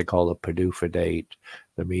what they call the PDUFA date,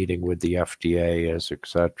 the meeting with the FDA is,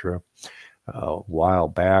 etc. A while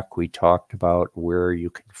back, we talked about where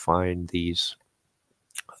you can find these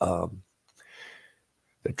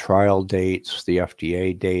the trial dates, the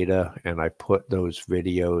FDA data, and I put those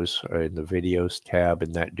videos in the videos tab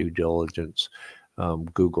in that due diligence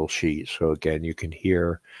Google sheet. So again, you can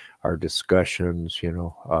hear our discussions,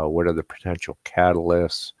 what are the potential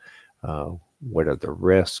catalysts, what are the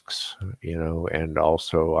risks, and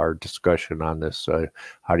also our discussion on this,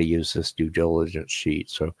 how to use this due diligence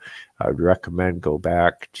sheet. So I would recommend go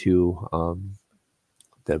back to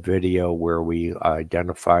the video where we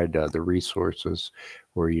identified the resources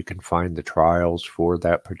where you can find the trials for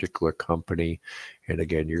that particular company. And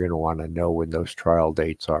again, you're going to want to know when those trial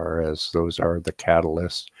dates are, as those are the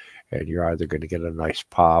catalysts. and you're either going to get a nice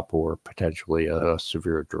pop or potentially a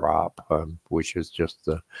severe drop, which is just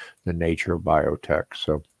the nature of biotech.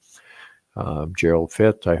 So Gerald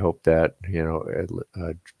Fitz, I hope that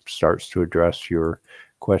it starts to address your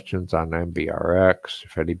questions on MBRX.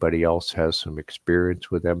 If anybody else has some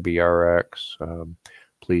experience with MBRX,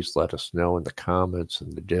 please let us know in the comments,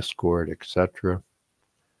 in the Discord, etc.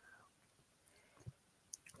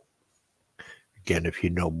 Again, if you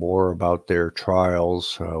know more about their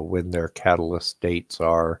trials, when their catalyst dates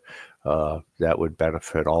are, that would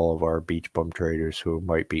benefit all of our BeachBum traders who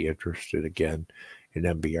might be interested again in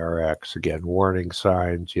MBRX. Again, warning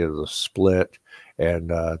signs, the split and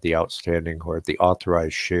the outstanding or the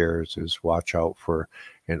authorized shares is watch out for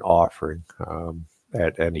an offering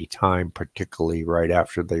at any time, particularly right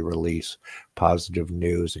after they release positive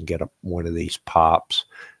news and get one of these pops.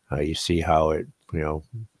 You see how it,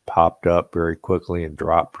 popped up very quickly and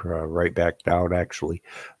dropped right back down, actually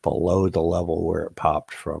below the level where it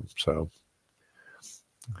popped from. So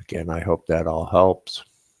again, I hope that all helps.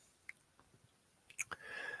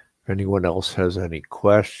 If anyone else has any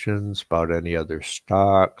questions about any other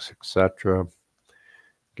stocks, etc.,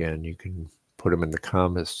 again, you can put them in the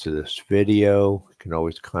comments to this video. You can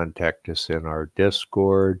always contact us in our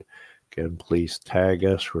Discord. Again, please tag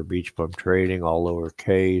us. We're BeachBum Trading, all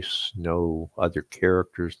lowercase, no other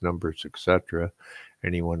characters, numbers, etc.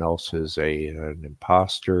 Anyone else is an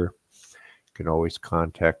imposter. You can always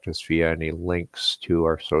contact us via any links to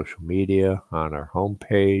our social media on our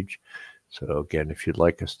homepage. So again, if you'd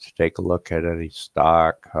like us to take a look at any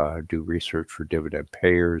stock, do research for dividend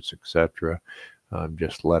payers, etc.,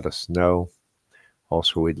 just let us know.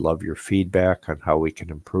 Also, we'd love your feedback on how we can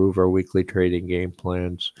improve our weekly trading game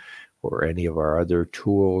plans or any of our other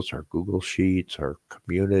tools, our Google Sheets, our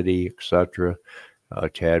community, etc.,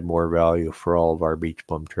 to add more value for all of our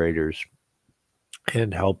BeachBum traders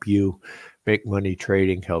and help you make money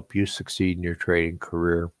trading, help you succeed in your trading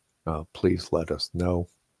career. Please let us know.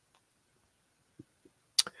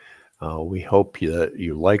 We hope that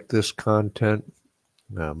you like this content.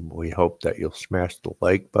 We hope that you'll smash the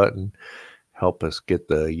like button, help us get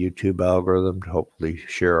the YouTube algorithm to hopefully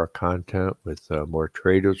share our content with more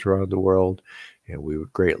traders around the world. And we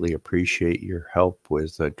would greatly appreciate your help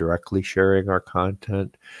with directly sharing our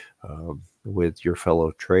content with your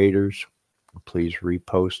fellow traders. Please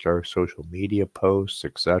repost our social media posts,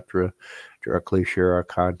 etc. Directly share our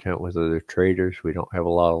content with other traders. We don't have a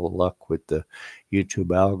lot of luck with the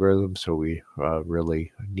YouTube algorithm, so we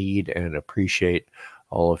really need and appreciate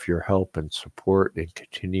all of your help and support in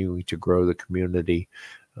continuing to grow the community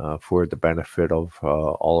for the benefit of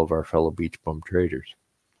all of our fellow BeachBum traders.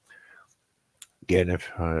 Again,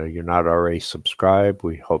 if you're not already subscribed,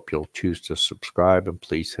 we hope you'll choose to subscribe, and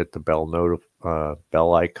please hit the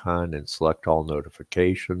bell icon and select all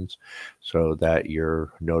notifications so that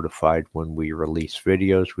you're notified when we release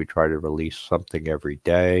videos. We try to release something every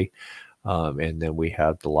day. And then we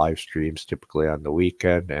have the live streams typically on the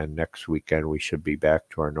weekend, and next weekend we should be back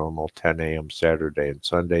to our normal 10 a.m. Saturday and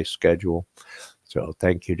Sunday schedule. So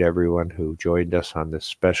thank you to everyone who joined us on this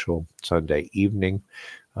special Sunday evening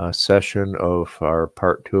session of our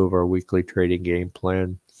part 2 of our weekly trading game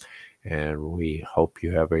plan. And we hope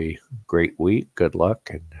you have a great week. Good luck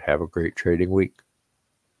and have a great trading week.